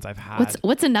other ones I've had?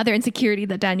 What's another insecurity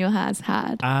that Daniel has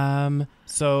had? Let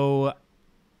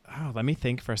me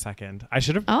think for a second. I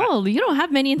should have. You don't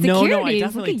have many insecurities. No, I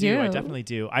definitely do. I definitely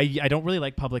do. I don't really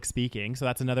like public speaking, so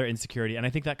that's another insecurity, and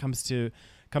I think that comes to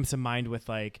mind with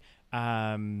like.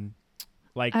 I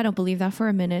don't believe that for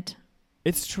a minute.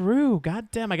 It's true.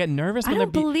 God damn, I get nervous when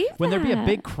there be a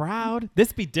big crowd.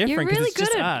 This be different because it's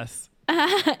just us.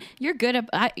 You're good at,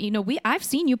 I've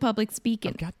seen you public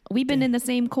speaking. We've been in the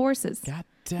same courses. God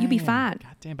You'd be fine.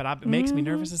 God damn, but it makes me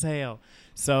nervous as hell.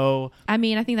 So I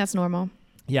mean, I think that's normal.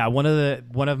 yeah, one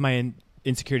of my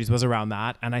insecurities was around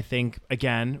that. And I think,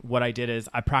 again, what I did is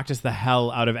I practiced the hell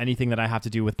out of anything that I have to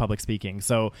do with public speaking.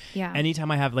 So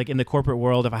anytime I have, like, in the corporate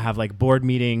world, if I have like board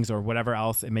meetings or whatever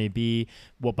else it may be,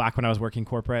 well, back when I was working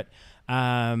corporate,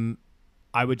 I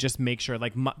would just make sure,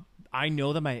 like, I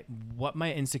know that what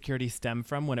my insecurities stem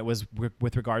from when it was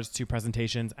with regards to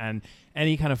presentations and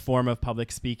any kind of form of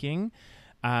public speaking.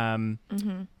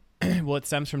 Well, it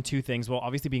stems from two things. Well,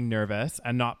 obviously being nervous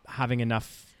and not having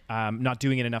enough, not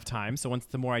doing it enough time. So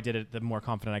the more I did it, the more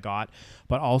confident I got.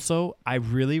 But also, I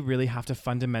really, really have to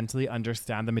fundamentally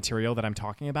understand the material that I'm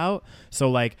talking about. So,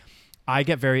 like, I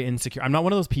get very insecure. I'm not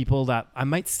one of those people that I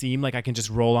might seem like I can just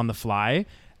roll on the fly.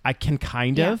 I can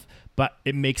kind of, but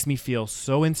it makes me feel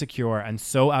so insecure and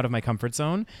so out of my comfort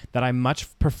zone that I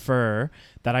much prefer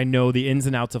that I know the ins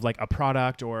and outs of, like, a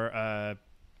product or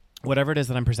whatever it is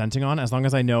that I'm presenting on, as long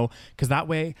as I know, because that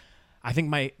way I think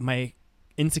my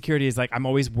insecurity is, like, I'm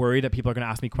always worried that people are going to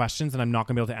ask me questions and I'm not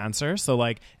going to be able to answer. So,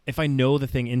 like, if I know the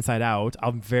thing inside out,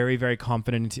 I'm very, very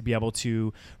confident to be able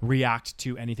to react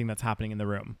to anything that's happening in the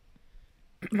room.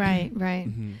 Right.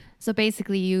 So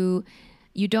basically you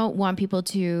don't want people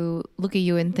to look at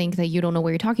you and think that you don't know what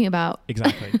you're talking about.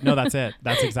 Exactly. No, that's it.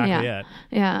 That's exactly it.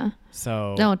 Yeah.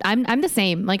 So no, I'm the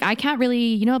same. Like, I can't really,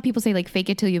 you know how people say, like, fake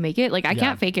it till you make it? Like, I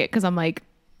can't fake it because I'm like,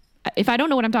 if I don't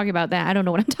know what I'm talking about, then I don't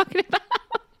know what I'm talking about.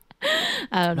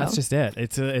 I don't know. That's just it.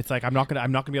 It's like I'm not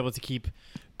gonna be able to keep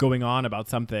going on about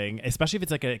something, especially if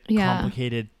it's like a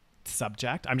complicated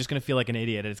subject. I'm just gonna feel like an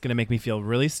idiot. It's gonna make me feel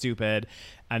really stupid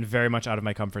and very much out of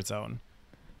my comfort zone.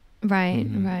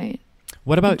 Right.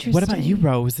 What about you,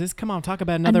 Rose? Come on, talk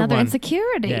about another one.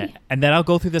 Insecurity. Yeah, and then I'll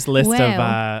go through this list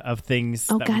of things.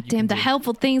 Oh, goddamn, the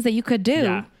helpful things that you could do.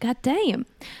 Yeah. Goddamn.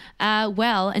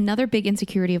 Well, another big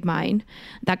insecurity of mine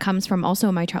that comes from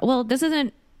also my child. Well, this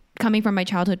isn't coming from my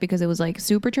childhood because it was, like,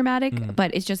 super traumatic,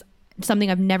 but it's just something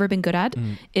I've never been good at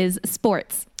is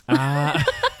sports. I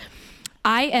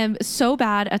am so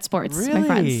bad at sports, really? My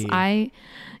friends.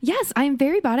 Yes, I am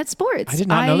very bad at sports. I did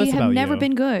not know this about you. I have never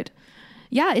been good.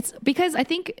 Yeah, it's because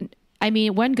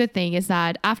one good thing is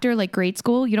that after, like, grade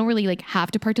school, you don't really, like,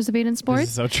 have to participate in sports. This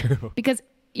is so true. Because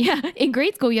in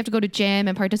grade school, you have to go to gym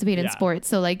and participate in sports.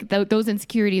 So, like, those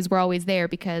insecurities were always there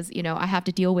because, you know, I have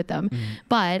to deal with them.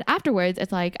 But afterwards,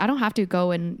 it's like, I don't have to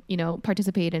go and, you know,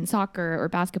 participate in soccer or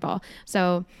basketball.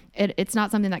 So it's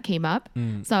not something that came up.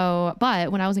 So,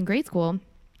 but when I was in grade school,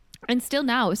 and still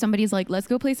now, if somebody's like, let's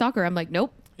go play soccer, I'm like,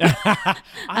 nope.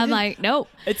 I'm like, nope.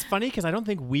 It's funny because I don't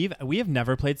think we have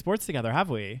never played sports together, have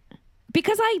we?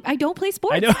 Because I don't play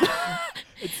sports. I know.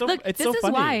 Look, it's this so is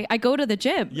funny. why I go to the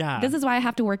gym. Yeah. This is why I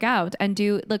have to work out and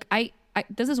do. Look,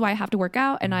 this is why I have to work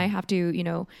out and I have to, you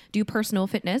know, do personal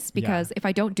fitness because if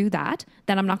I don't do that,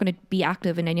 then I'm not going to be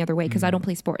active in any other way because I don't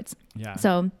play sports. Yeah.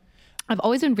 So I've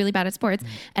always been really bad at sports.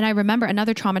 And I remember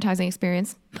another traumatizing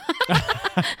experience.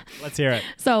 Let's hear it.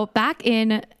 So back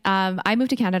in, I moved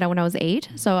to Canada when I was 8.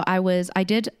 So I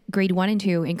did grade 1 and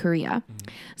 2 in Korea.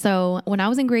 So when I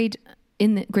was in grade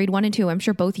 1 and 2, I'm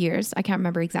sure both years, I can't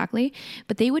remember exactly,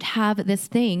 but they would have this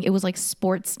thing. It was like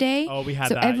sports day. Oh, we had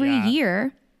so that. Every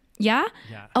year. Yeah?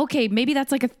 Okay. Maybe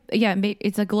that's like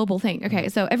it's a global thing. Okay.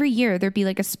 So every year there'd be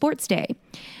like a sports day.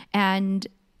 And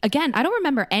again, I don't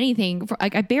remember anything.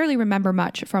 I barely remember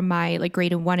much from my, like,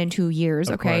 grade 1 and 2 years.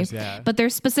 Of okay. course, yeah. But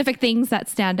there's specific things that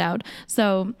stand out.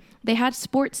 So they had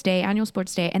annual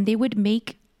sports day, and they would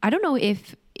make, I don't know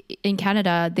if in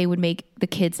Canada they would make the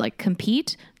kids, like,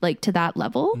 compete, like, to that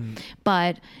level,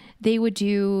 but they would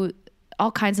do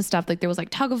all kinds of stuff. Like, there was, like,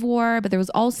 tug of war, but there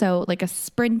was also, like, a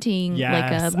sprinting,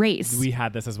 like a race. We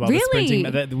had this as well. Really? The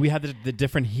sprinting, we had the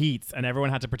different heats, and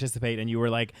everyone had to participate, and you were,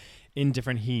 like, in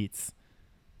different heats.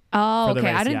 Oh,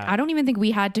 okay. Race, I don't even think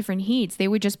we had different heats. They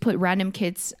would just put random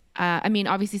kids. I mean,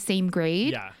 obviously same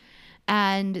grade. Yeah.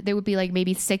 And there would be, like,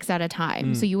 maybe 6 at a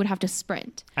time. So you would have to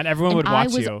sprint. And everyone would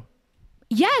watch you.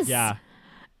 Yes. Yeah.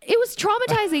 It was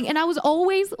traumatizing. And I was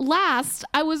always last.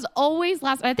 And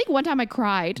I think one time I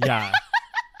cried. Yeah.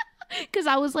 Because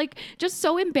I was, like, just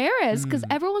so embarrassed because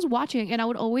everyone was watching and I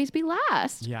would always be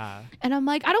last. Yeah. And I'm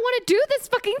like, I don't want to do this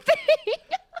fucking thing.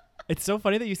 It's so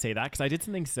funny that you say that because I did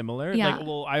something similar. Yeah. Like,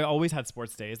 well, I always had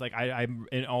sports days. Like, I'm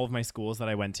in all of my schools that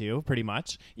I went to, pretty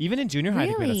much. Even in junior high, I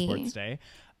think we had a sports day.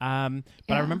 But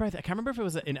I remember, I can't remember if it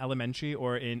was in elementary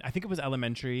or I think it was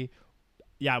elementary.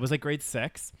 Yeah, it was like grade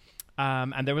 6.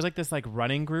 And there was, like, this, like,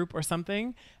 running group or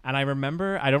something. And I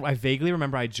remember, I vaguely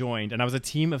remember I joined, and I was a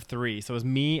team of 3. So it was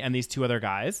me and these 2 other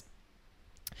guys.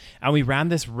 And we ran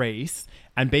this race.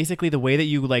 And basically the way that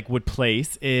you like would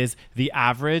place is the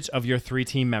average of your 3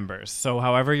 team members. So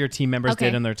however your team members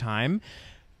did in their time,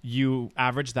 you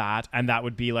average that, and that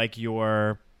would be like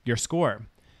your score.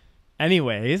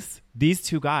 Anyways, these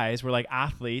 2 guys were like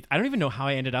athletes. I don't even know how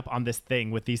I ended up on this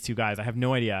thing with these 2 guys. I have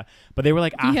no idea. But they were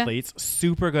like athletes,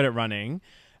 super good at running.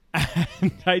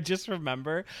 And I just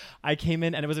remember I came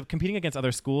in and it was competing against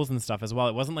other schools and stuff as well.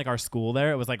 It wasn't like our school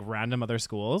there. It was like random other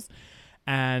schools.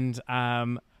 And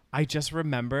I just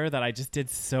remember that I just did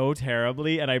so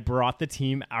terribly, and I brought the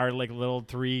team, our like little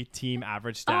 3-team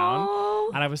average down.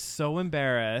 And I was so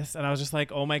embarrassed, and I was just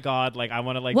like, oh my God, like I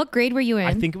want to like. What grade were you in?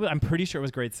 I think I'm pretty sure it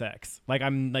was grade 6. Like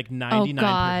I'm like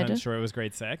 99% sure it was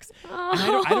grade 6. And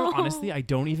I don't honestly, I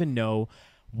don't even know.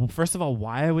 First of all,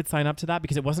 why I would sign up to that,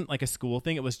 because it wasn't like a school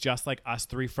thing. It was just like us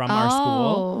 3 from our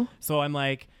school. So I'm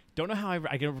like, don't know how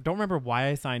I don't remember why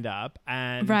I signed up,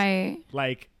 and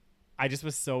like. I just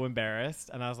was so embarrassed,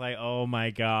 and I was like, "Oh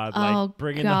my God!" Like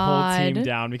bringing the whole team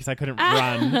down because I couldn't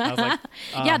run. I was like,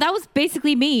 "Yeah, that was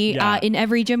basically me in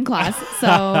every gym class."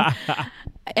 So,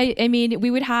 I mean, we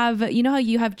would have, you know how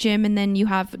you have gym and then you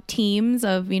have teams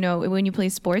of, you know, when you play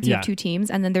sports, you have 2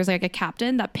 teams, and then there's like a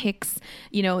captain that picks,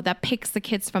 you know, that picks the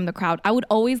kids from the crowd. I would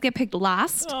always get picked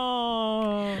last.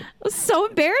 Oh, it was so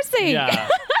embarrassing. Yeah.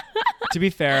 To be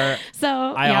fair,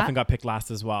 I often got picked last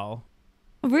as well.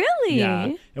 Really?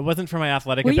 Yeah. It wasn't for my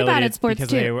athletic ability. Were you bad at sports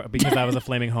because I was a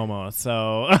flaming homo.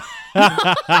 So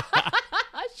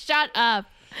shut up.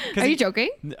 Are you joking?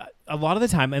 A lot of the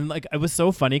time, and like it was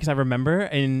so funny because I remember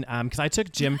in because I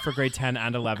took gym for grade 10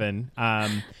 and 11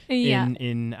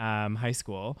 in high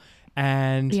school.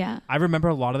 And I remember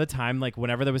a lot of the time, like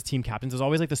whenever there was team captains, it was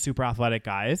always like the super athletic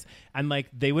guys, and like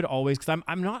they would always, because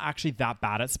I'm not actually that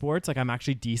bad at sports, like I'm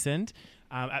actually decent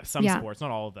at some sports,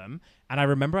 not all of them. And I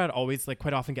remember I'd always like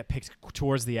quite often get picked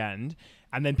towards the end,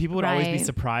 and then people would always be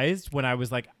surprised when I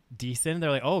was like decent. They're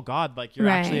like, "Oh God, like you're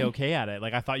actually okay at it.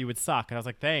 Like I thought you would suck." And I was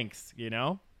like, "Thanks," you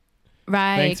know.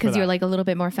 Right, because you're like a little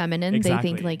bit more feminine.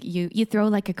 Exactly. They think like you throw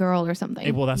like a girl or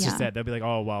something. Well, that's just it. They'll be like,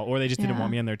 "Oh well," or they just didn't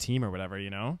want me on their team or whatever, you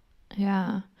know.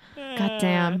 Yeah. God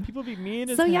damn. People be mean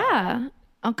as hell. Yeah.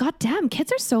 Oh God damn.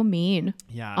 Kids are so mean.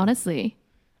 Yeah. Honestly.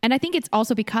 And I think it's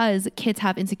also because kids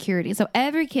have insecurities. So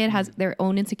every kid has their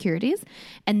own insecurities.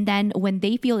 And then when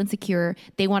they feel insecure,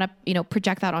 they want to, you know,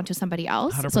 project that onto somebody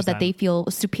else 100%. So that they feel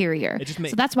superior.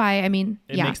 So that's why, I mean,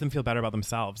 it makes them feel better about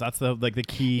themselves. That's the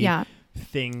key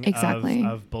thing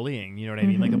of bullying. You know what I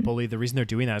mean? Like a bully, the reason they're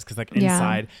doing that is because like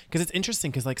inside, because it's interesting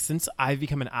because like since I've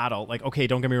become an adult, like, okay,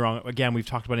 don't get me wrong. Again, we've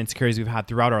talked about insecurities we've had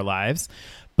throughout our lives,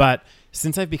 but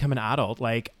since I've become an adult,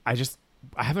 like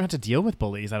I haven't had to deal with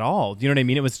bullies at all. Do you know what I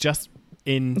mean? It was just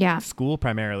in school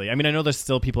primarily. I mean, I know there's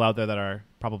still people out there that are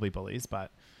probably bullies,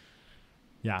 but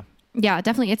yeah. Yeah,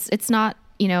 definitely. It's not,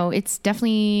 you know, it's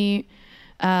definitely,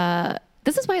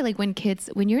 this is why like when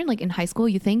you're in high school,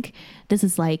 you think this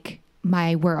is like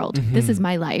my world. Mm-hmm. This is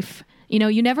my life. You know,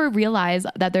 you never realize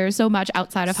that there's so much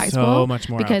outside of high school. So much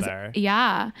more out there.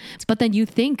 Yeah. But then you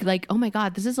think like, oh my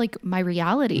God, this is like my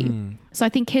reality. So I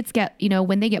think kids get, you know,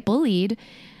 when they get bullied,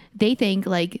 they think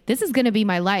like, this is going to be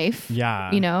my life.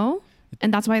 Yeah. You know?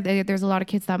 And that's why there's a lot of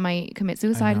kids that might commit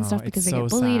suicide and stuff because they get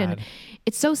bullied. Sad. And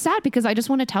it's so sad because I just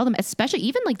want to tell them, especially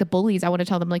even like the bullies, I want to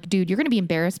tell them like, dude, you're going to be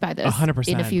embarrassed by this 100%.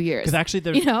 In a few years. Because actually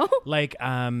there's, you know? like,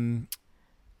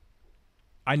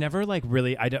 I never like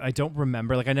really, I don't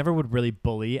remember, like I never would really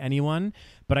bully anyone,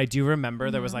 but I do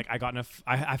remember there was like,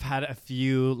 I've had a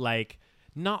few like,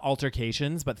 not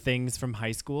altercations, but things from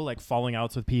high school, like falling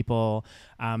outs with people,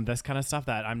 this kind of stuff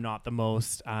that I'm not the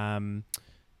most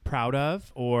proud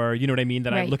of, or you know what I mean,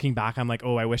 that I'm looking back, I'm like,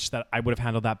 oh, I wish that I would have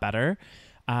handled that better.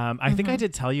 I think I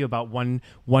did tell you about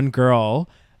one girl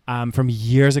from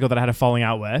years ago that I had a falling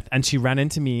out with, and she ran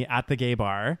into me at the gay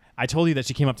bar. I told you that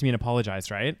she came up to me and apologized,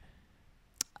 right?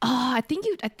 Oh, I think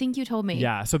you told me.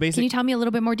 Yeah. So basically, can you tell me a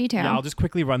little bit more detail? Yeah, I'll just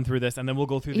quickly run through this, and then we'll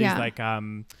go through these like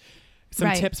some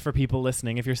tips for people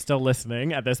listening, if you're still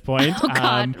listening at this point. Oh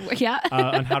God,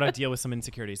 on how to deal with some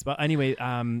insecurities. But anyway,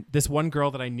 this one girl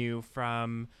that I knew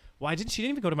from, she didn't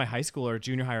even go to my high school or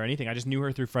junior high or anything. I just knew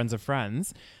her through friends of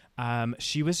friends.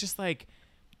 She was just like,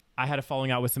 I had a falling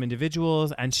out with some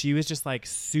individuals, and she was just like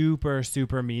super,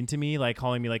 super mean to me, like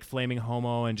calling me like flaming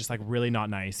homo and just like really not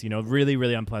nice, you know, really,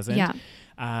 really unpleasant. Yeah.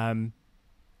 And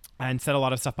said a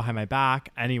lot of stuff behind my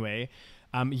back. Anyway,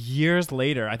 years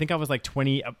later, I think I was like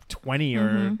 20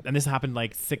 and this happened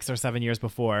like 6 or 7 years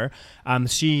before.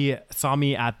 She saw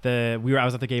me I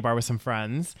was at the gay bar with some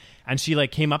friends, and she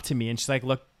like came up to me and she's like,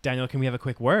 look, Daniel, can we have a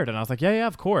quick word? And I was like, yeah,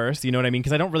 of course. You know what I mean?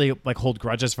 Cause I don't really like hold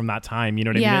grudges from that time. You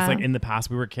know what I mean? It's like in the past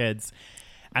we were kids.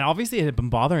 And obviously it had been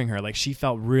bothering her. Like she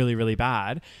felt really, really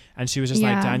bad. And she was just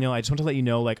like, Daniel, I just want to let you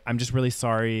know, like, I'm just really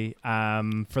sorry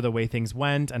for the way things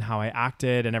went and how I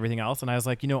acted and everything else. And I was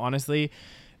like, honestly,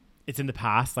 it's in the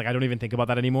past. Like, I don't even think about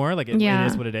that anymore. Like it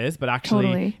is what it is. But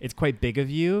actually it's quite big of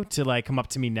you to like come up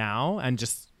to me now and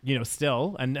just,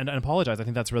 still and apologize. I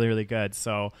think that's really, really good.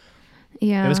 So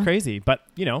it was crazy. But,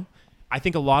 I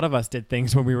think a lot of us did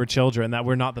things when we were children that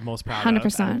we're not the most proud 100%.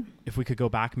 of. And if we could go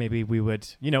back, maybe we would,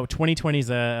 2020 is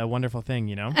a wonderful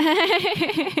thing,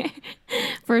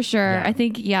 For sure. Yeah. I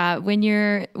think, when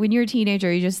you're a teenager,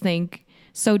 you just think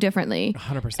so differently.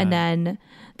 100%. And then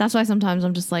that's why sometimes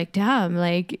I'm just like, damn,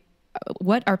 like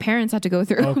what our parents had to go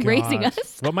through raising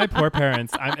us. What my poor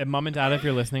parents, mom and dad, if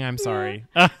you're listening, I'm sorry.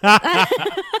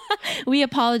 We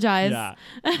apologize. Yeah,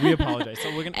 we apologize.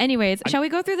 So we're gonna. Anyways, shall we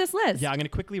go through this list? Yeah, I'm gonna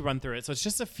quickly run through it. So it's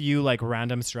just a few like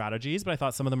random strategies, but I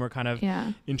thought some of them were kind of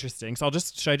interesting. So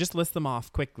should I just list them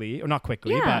off quickly, or not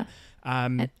quickly, but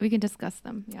we can discuss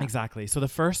them. Yeah. Exactly. So the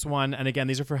first one, and again,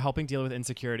 these are for helping deal with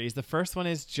insecurities. The first one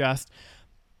is just.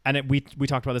 And we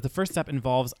talked about this. The first step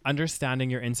involves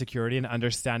understanding your insecurity and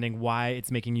understanding why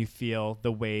it's making you feel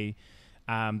the way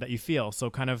that you feel. So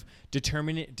kind of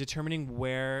determining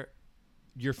where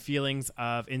your feelings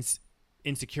of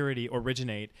insecurity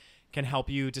originate can help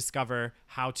you discover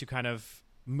how to kind of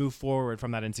move forward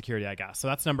from that insecurity, I guess. So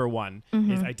that's number one,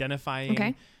 is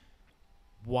identifying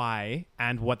why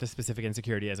and what the specific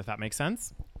insecurity is, if that makes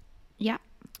sense. Yeah.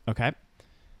 Okay.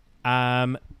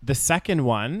 The second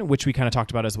one, which we kind of talked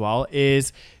about as well,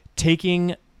 is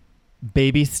taking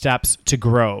baby steps to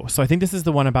grow. So I think this is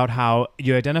the one about how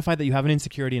you identify that you have an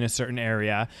insecurity in a certain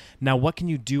area. Now, what can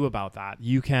you do about that?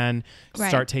 You can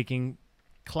start taking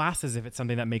classes if it's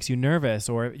something that makes you nervous,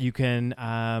 or you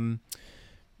can,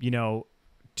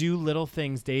 do little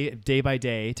things day by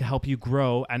day to help you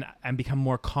grow and become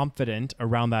more confident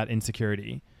around that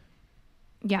insecurity.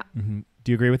 Yeah. Mm-hmm.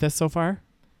 Do you agree with this so far?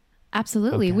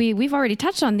 Absolutely. Okay. We've already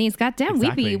touched on these. Goddamn,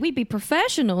 exactly. we'd be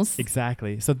professionals.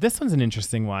 Exactly. So this one's an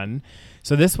interesting one.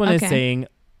 So this one is saying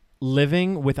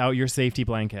living without your safety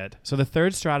blanket. So the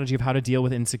third strategy of how to deal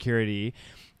with insecurity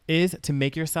is to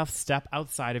make yourself step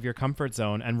outside of your comfort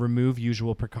zone and remove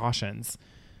usual precautions.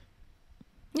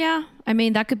 Yeah. I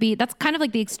mean, that's kind of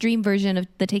like the extreme version of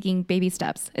the taking baby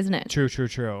steps, isn't it? True.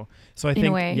 So I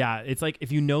think, it's like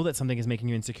if you know that something is making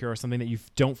you insecure or something that you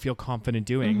don't feel confident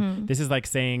doing, this is like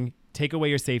saying, take away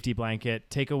your safety blanket,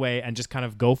 take away and just kind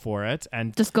of go for it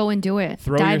and just go and do it.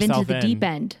 Dive into the deep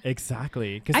end.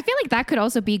 Exactly. I feel like that could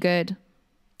also be good.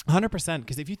 100%.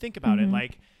 Because if you think about it,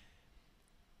 like,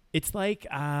 it's like,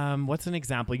 what's an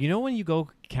example? When you go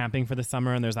camping for the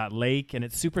summer and there's that lake and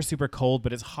it's super, super cold,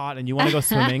 but it's hot and you want to go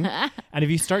swimming. And if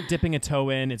you start dipping a toe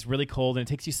in, it's really cold and it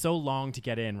takes you so long to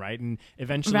get in, right? And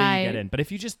eventually you get in. But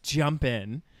if you just jump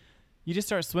in, you just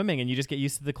start swimming and you just get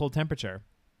used to the cold temperature.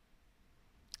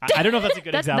 I don't know if that's a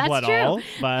good example at all,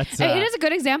 but it is a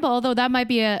good example. Although that might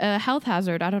be a health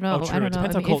hazard. I don't know. I don't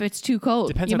know. If it's too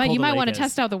cold, you might want to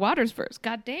test out the waters first.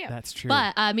 God damn. That's true.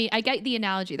 But I mean, I get the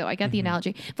analogy though. The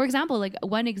analogy. For example, like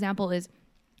one example is,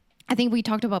 I think we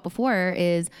talked about before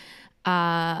is,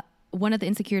 one of the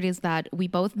insecurities that we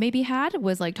both maybe had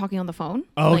was like talking on the phone.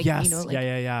 Oh, like, yes.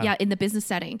 Yeah, in the business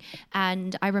setting.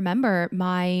 And I remember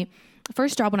my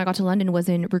first job when I got to London was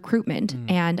in recruitment,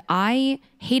 and I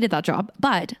hated that job,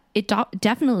 but it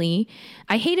definitely,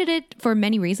 I hated it for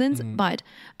many reasons, but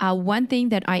one thing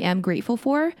that I am grateful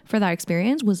for that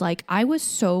experience was like, I was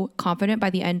so confident by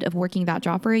the end of working that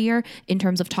job for a year in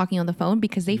terms of talking on the phone,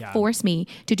 because they forced me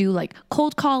to do like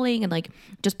cold calling and like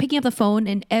just picking up the phone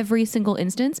in every single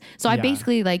instance. So I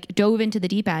basically like dove into the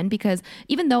deep end, because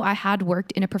even though I had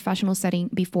worked in a professional setting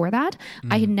before that,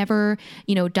 I had never,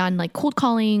 done like cold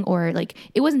calling, or like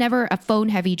it was never a phone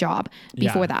heavy job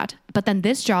before that. But then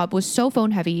this job was so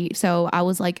phone heavy. So I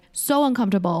was like so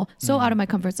uncomfortable, so out of my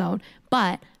comfort zone.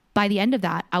 But by the end of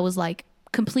that, I was like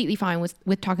completely fine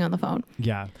with talking on the phone.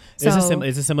 Yeah. So,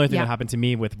 it's a similar thing that happened to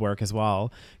me with work as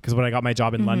well. Because when I got my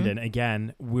job in London,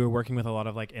 again, we were working with a lot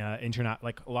of like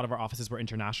like a lot of our offices were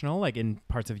international, like in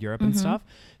parts of Europe and stuff.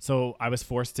 So I was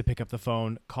forced to pick up the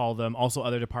phone, call them. Also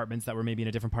other departments that were maybe in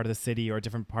a different part of the city or a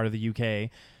different part of the UK,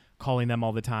 calling them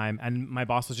all the time. And my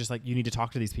boss was just like, you need to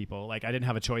talk to these people. Like I didn't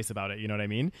have a choice about it. You know what I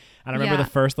mean? And I remember the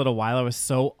first little while I was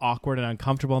so awkward and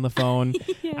uncomfortable on the phone.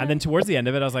 And then towards the end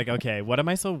of it, I was like, okay, what am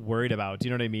I so worried about? Do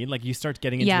you know what I mean? Like you start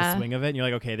getting into the swing of it and you're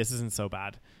like, okay, this isn't so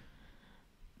bad.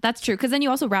 That's true. Cause then you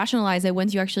also rationalize it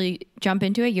once you actually jump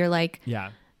into it. You're like,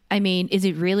 I mean, is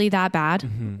it really that bad?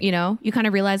 You kind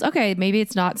of realize, okay, maybe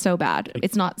it's not so bad.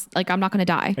 It's not like, I'm not going to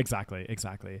die. Exactly.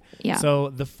 Yeah. So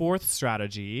the fourth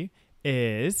strategy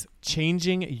is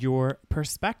changing your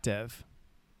perspective.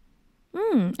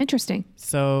 Interesting.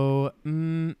 So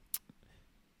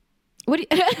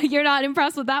What you're not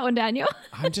impressed with that one, Daniel?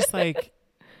 I'm just like,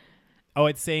 oh,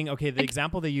 it's saying, okay, the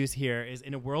example they use here is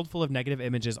in a world full of negative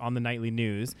images on the nightly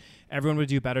news, everyone would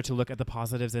do better to look at the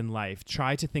positives in life.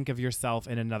 Try to think of yourself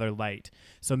in another light.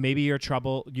 So maybe you have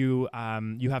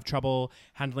trouble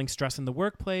handling stress in the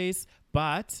workplace,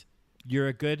 but you're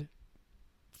a good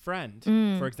friend,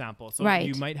 for example. So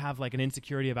you might have like an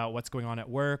insecurity about what's going on at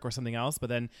work or something else, but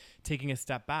then taking a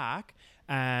step back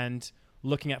and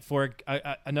looking at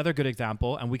another good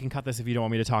example, and we can cut this if you don't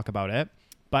want me to talk about it,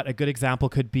 but a good example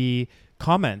could be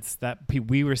comments that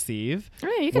we receive.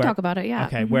 Oh, yeah, you can talk about it, yeah.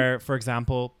 Okay, where, for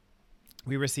example,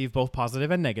 we receive both positive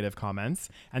and negative comments,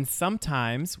 and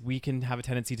sometimes we can have a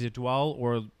tendency to dwell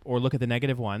or look at the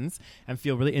negative ones and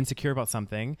feel really insecure about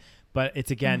something. But it's,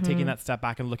 again, taking that step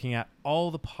back and looking at all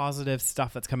the positive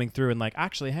stuff that's coming through and like,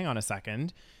 actually, hang on a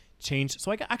second. Change.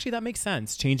 So actually that makes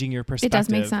sense. Changing your perspective. It does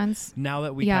make sense. Now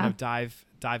that we kind of dive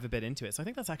a bit into it. So I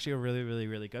think that's actually a really, really,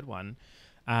 really good one.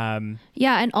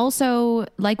 Yeah. And also,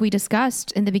 like we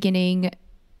discussed in the beginning,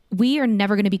 we are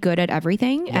never going to be good at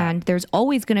everything. Yeah. And there's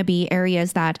always going to be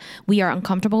areas that we are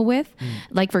uncomfortable with.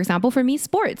 Like, for example, for me,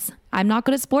 sports. I'm not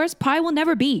good at sports. Probably will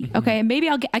never be. Okay. And maybe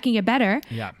I can get better.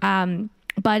 Yeah.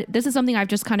 But this is something I've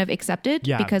just kind of accepted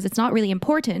because it's not really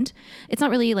important. It's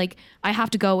not really like I have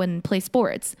to go and play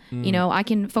sports. You know, I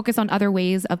can focus on other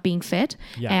ways of being fit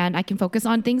and I can focus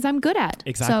on things I'm good at.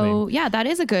 Exactly. So yeah, that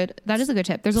is a good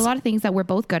tip. There's a lot of things that we're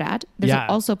both good at. There's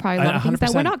also probably a lot of things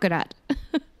that we're not good at.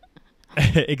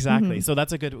 Exactly. So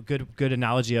that's a good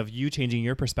analogy of you changing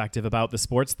your perspective about the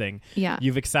sports thing. Yeah.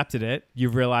 You've accepted it.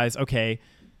 You've realized, okay,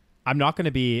 I'm not going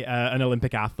to be an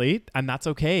Olympic athlete, and that's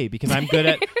okay because I'm good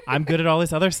at all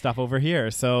this other stuff over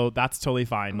here. So that's totally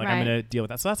fine. Like I'm going to deal with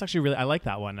that. So that's actually really, I like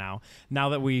that one now. Now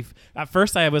that at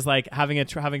first I was like having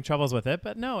troubles with it,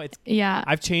 but no,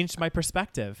 I've changed my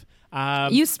perspective. So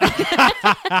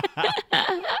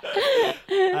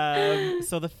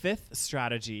the fifth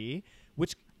strategy,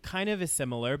 which kind of is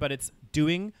similar, but it's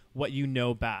doing what you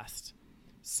know best.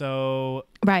 So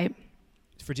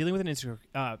for dealing with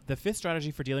the fifth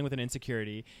strategy for dealing with an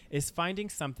insecurity is finding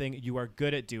something you are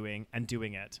good at doing and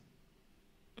doing it.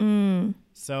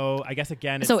 So I guess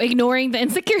again, so ignoring the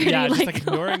insecurity, just like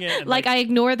ignoring it, and like I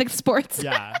ignore the sports.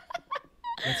 Yeah.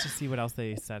 Let's just see what else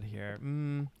they said here.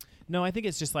 No, I think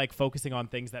it's just like focusing on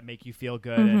things that make you feel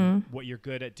good and what you're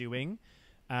good at doing.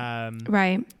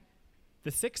 The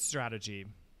sixth strategy.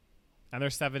 And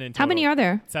there's 7 in total. How many are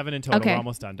there? 7 in total. Okay. We're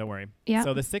almost done. Don't worry. Yeah.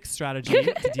 So the sixth strategy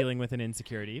to dealing with an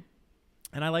insecurity,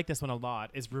 and I like this one a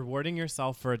lot, is rewarding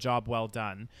yourself for a job well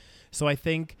done. So I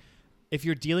think if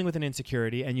you're dealing with an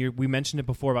insecurity, and we mentioned it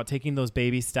before about taking those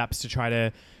baby steps to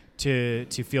try to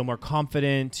feel more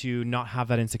confident, to not have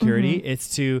that insecurity,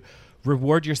 it's to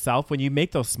reward yourself when you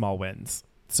make those small wins.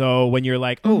 So when you're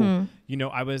like, I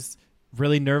was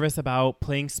really nervous about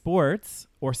playing sports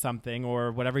or something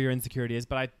or whatever your insecurity is,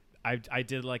 but I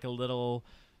did like a little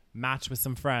match with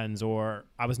some friends, or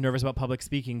I was nervous about public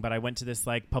speaking, but I went to this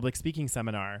like public speaking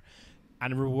seminar,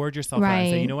 and reward yourself for that and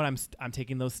say, you know what, I'm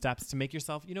taking those steps to make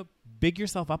yourself, big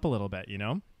yourself up a little bit,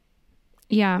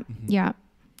 Yeah. Yeah.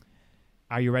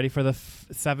 Are you ready for the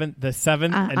seventh?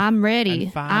 I'm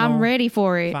ready. I'm ready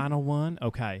for it. Final one.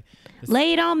 Okay.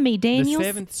 Lay it on me, Daniel. The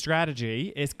seventh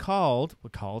strategy is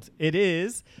it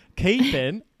is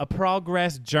keeping a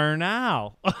progress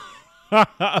journal.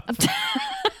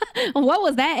 What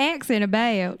was that accent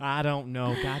about? I don't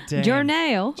know. God damn.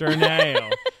 Journal.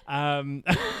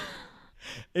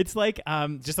 It's like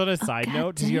just on a side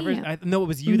note, did you ever no, it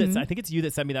was you I think it's you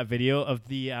that sent me that video of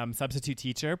the substitute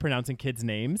teacher pronouncing kids'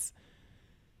 names.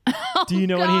 Do you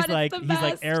know when he's like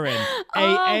Aaron?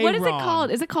 What is it called?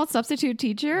 Is it called substitute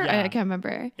teacher? Yeah. I can't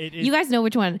remember. You guys know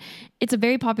which one. It's a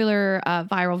very popular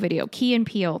viral video. Key and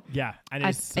Peele. Yeah, and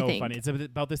it's so funny. It's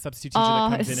about this substitute teacher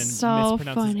that comes in and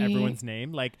mispronounces everyone's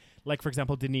name. Like for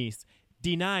example, Denise.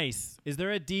 D-nice. Is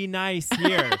there a D-nice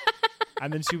here?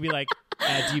 And then she'd be like,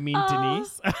 do you mean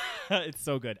Denise? It's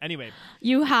so good. Anyway.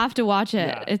 You have to watch it.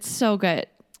 Yeah. It's so good.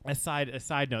 A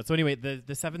side note. So anyway,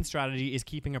 the seventh strategy is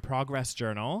keeping a progress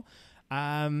journal.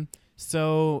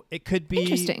 So it could be,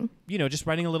 interesting. Just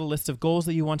writing a little list of goals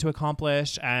that you want to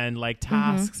accomplish and like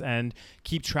tasks and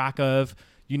keep track of,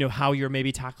 how you're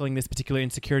maybe tackling this particular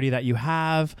insecurity that you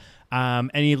have,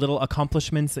 any little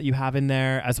accomplishments that you have in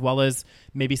there, as well as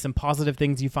maybe some positive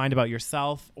things you find about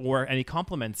yourself or any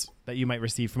compliments that you might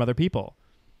receive from other people.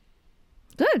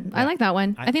 Good. Yeah. I like that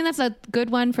one. I think that's a good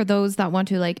one for those that want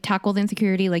to like tackle the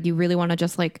insecurity. Like you really want to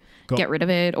just like get rid of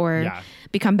it or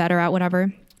become better at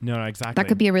whatever. No, exactly. That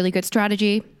could be a really good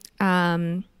strategy.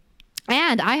 And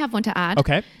I have one to add.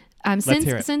 Okay. Let's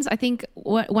hear it. Since I think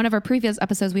one of our previous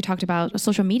episodes, we talked about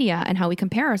social media and how we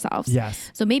compare ourselves.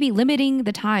 Yes. So maybe limiting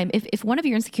the time. If one of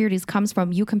your insecurities comes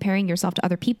from you comparing yourself to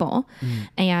other people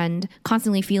and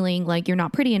constantly feeling like you're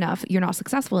not pretty enough, you're not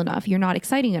successful enough, you're not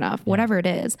exciting enough, whatever it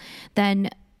is, then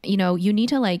you know, you need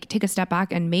to like take a step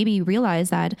back and maybe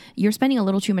realize that you're spending a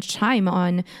little too much time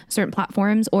on certain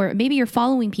platforms, or maybe you're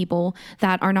following people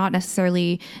that are not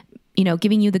necessarily, you know,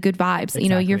 giving you the good vibes. Exactly. You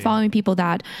know, you're following people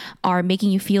that are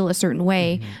making you feel a certain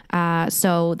way.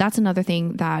 So that's another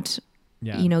thing that,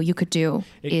 you know, you could do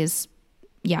is.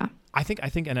 I think,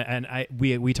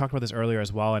 we talked about this earlier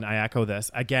as well. And I echo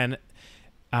this again,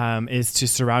 is to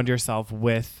surround yourself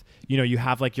with, you know, you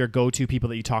have like your go-to people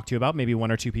that you talk to about, maybe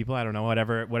one or two people, I don't know,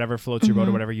 whatever floats your boat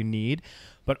or whatever you need,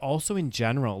 but also in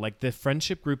general, like the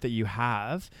friendship group that you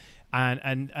have.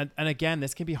 And again,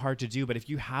 this can be hard to do, but if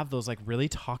you have those like really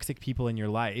toxic people in your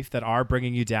life that are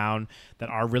bringing you down, that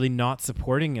are really not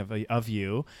supporting of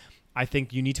you, I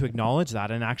think you need to acknowledge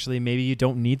that. And actually maybe you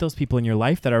don't need those people in your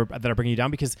life that are bringing you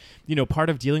down, because, you know, part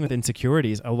of dealing with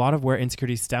insecurities, a lot of where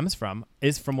insecurity stems from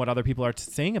is from what other people are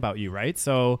saying about you. Right.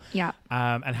 So,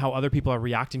 and how other people are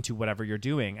reacting to whatever you're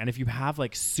doing. And if you have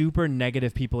like super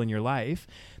negative people in your life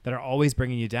that are always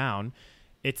bringing you down,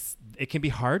 it can be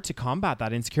hard to combat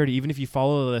that insecurity. Even if you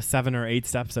follow the 7 or 8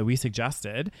 steps that we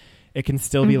suggested, it can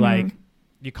still be like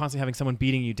you're constantly having someone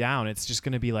beating you down. It's just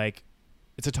going to be like,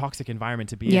 it's a toxic environment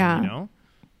to be in, you know?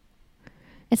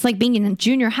 It's like being in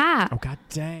junior high. Oh, God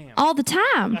damn. All the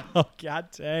time. Oh, God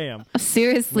damn.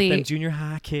 Seriously. With them junior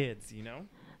high kids, you know?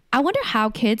 I wonder how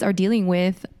kids are dealing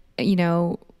with, you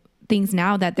know, things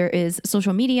now that there is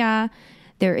social media,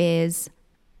 there is,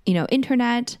 you know,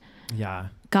 internet. Yeah.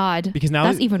 God, because now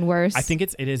that's even worse. I think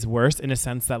it is worse in a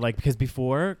sense that like, because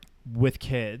before with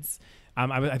kids,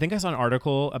 I think I saw an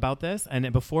article about this, and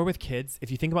before with kids,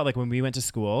 if you think about like when we went to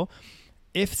school,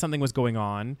 if something was going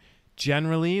on,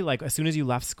 generally, like as soon as you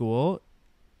left school,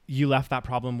 you left that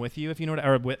problem with you, if you know what,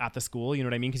 or at the school, you know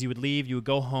what I mean? Because you would leave, you would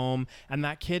go home, and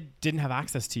that kid didn't have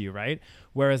access to you, right?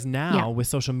 Whereas now with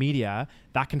social media,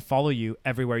 that can follow you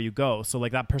everywhere you go. So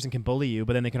like that person can bully you,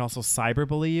 but then they can also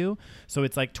cyberbully you. So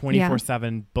it's like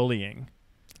 24/7 bullying.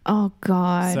 Oh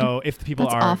God. So if people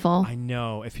That's are awful. I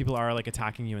know, if people are like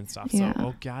attacking you and stuff. Yeah.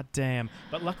 So God damn.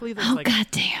 But luckily there's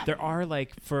there are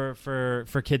like for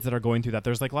kids that are going through that,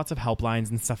 there's like lots of helplines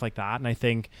and stuff like that. And I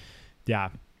think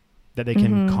that they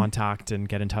can contact and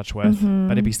get in touch with.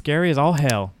 But it'd be scary as all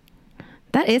hell.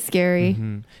 That is scary.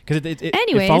 Because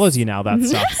it follows you now, that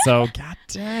stuff. So God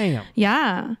damn.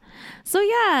 Yeah. So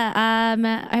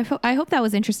I hope that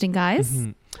was interesting, guys.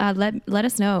 Let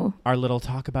us know. Our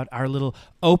little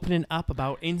opening up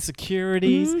about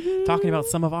insecurities, talking about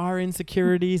some of our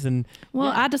insecurities. And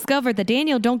I discovered that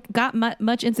Daniel don't got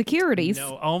much insecurities.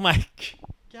 No, oh my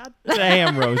God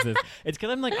damn, Roses. It's because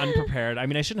I'm like unprepared. I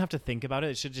mean, I shouldn't have to think about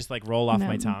it. It should just like roll off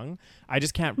my tongue. I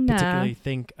just can't particularly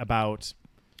think about,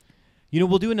 you know,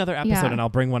 we'll do another episode and I'll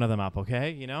bring one of them up,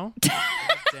 okay? You know?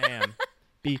 Damn.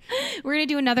 We're gonna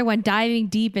do another one diving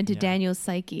deep into Daniel's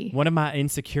psyche. One of my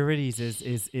insecurities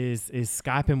is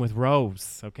Skyping with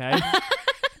Rose, okay?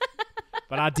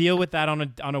 But I deal with that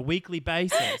on a weekly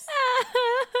basis.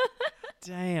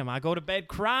 Damn, I go to bed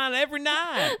crying every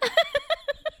night.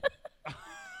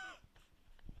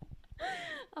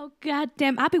 Oh God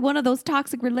damn! I'll be one of those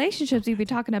toxic relationships you'd be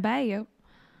talking about. You.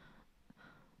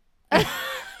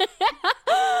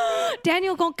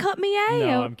 Daniel gonna cut me out.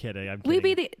 No, I'm kidding. We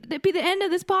be the end of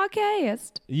this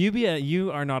podcast.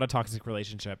 You are not a toxic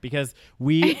relationship, because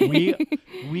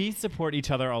we support each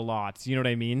other a lot. You know what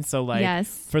I mean? So like,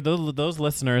 for those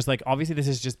listeners, like obviously this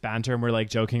is just banter and we're like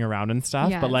joking around and stuff.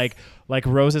 Yes. But like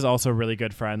Rose is also a really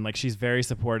good friend. Like she's very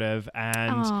supportive,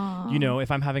 and you know,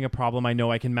 if I'm having a problem, I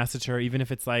know I can message her, even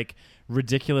if it's like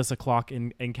ridiculous o'clock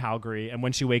in Calgary, and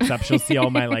when she wakes up, she'll see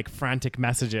all my like frantic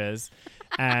messages.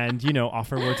 And, you know,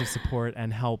 offer words of support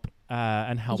and help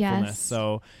and helpfulness. Yes.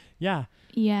 So, yeah.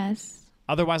 Yes.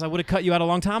 Otherwise, I would have cut you out a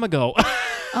long time ago.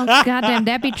 Oh, goddamn.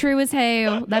 That'd be true as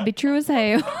hell.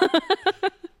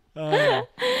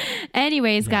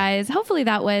 Anyways, guys, hopefully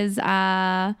that was,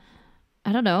 I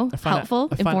don't know, helpful,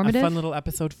 informative. A fun little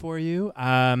episode for you.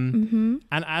 And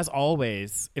as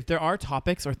always, if there are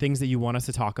topics or things that you want us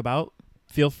to talk about,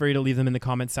 feel free to leave them in the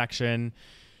comment section.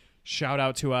 Shout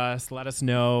out to us, let us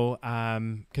know,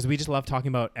 because we just love talking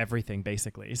about everything,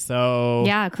 basically. So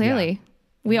yeah, clearly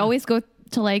we always go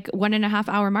to like 1.5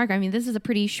 hour mark. I mean, this is a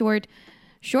pretty short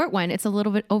one. It's a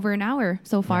little bit over an hour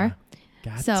so far.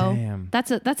 God so damn.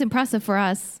 That's impressive for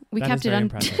us. We kept it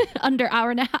under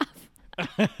hour and a half.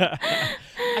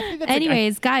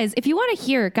 Anyways, guys, if you want to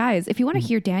hear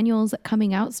Daniel's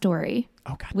coming out story,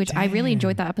 which I really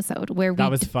enjoyed that episode where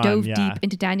we dove deep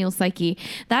into Daniel's psyche,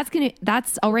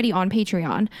 that's already on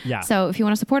Patreon. Yeah. So if you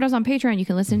want to support us on Patreon, you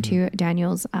can listen to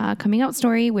Daniel's coming out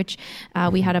story, which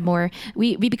we had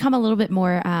we become a little bit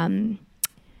more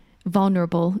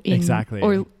vulnerable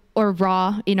or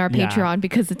raw in our Patreon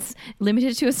because it's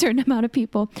limited to a certain amount of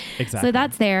people. Exactly. So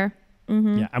that's there.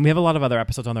 Yeah, and we have a lot of other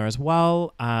episodes on there as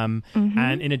well. And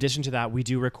in addition to that, we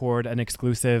do record an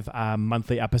exclusive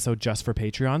monthly episode just for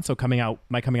Patreon. So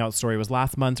my coming out story was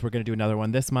last month. We're going to do another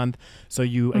one this month. So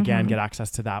you again get access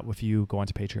to that if you go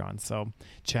onto Patreon. So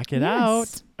check it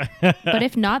out. But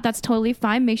if not, that's totally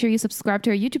fine. Make sure you subscribe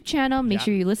to our YouTube channel. Make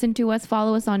sure you listen to us,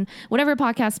 follow us on whatever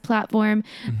podcast platform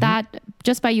that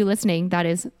just by you listening, that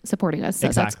is supporting us. So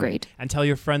that's great. And tell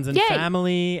your friends and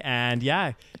family and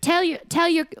tell your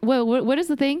what is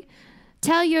the thing?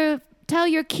 Tell your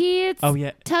kids. Oh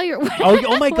yeah. Tell your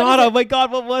oh my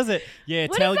god, what was it? Yeah,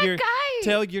 what tell is that your guy?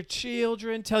 Tell your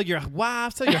children, tell your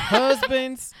wives, tell your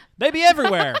husbands. They be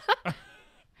everywhere.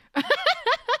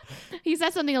 He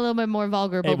said something a little bit more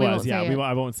vulgar, but we won't say it.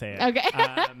 I won't say it.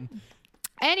 Okay.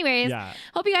 Anyways,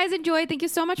 hope you guys enjoyed. Thank you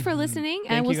so much for listening,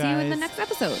 and we'll see you in the next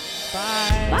episode.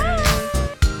 Bye. Bye.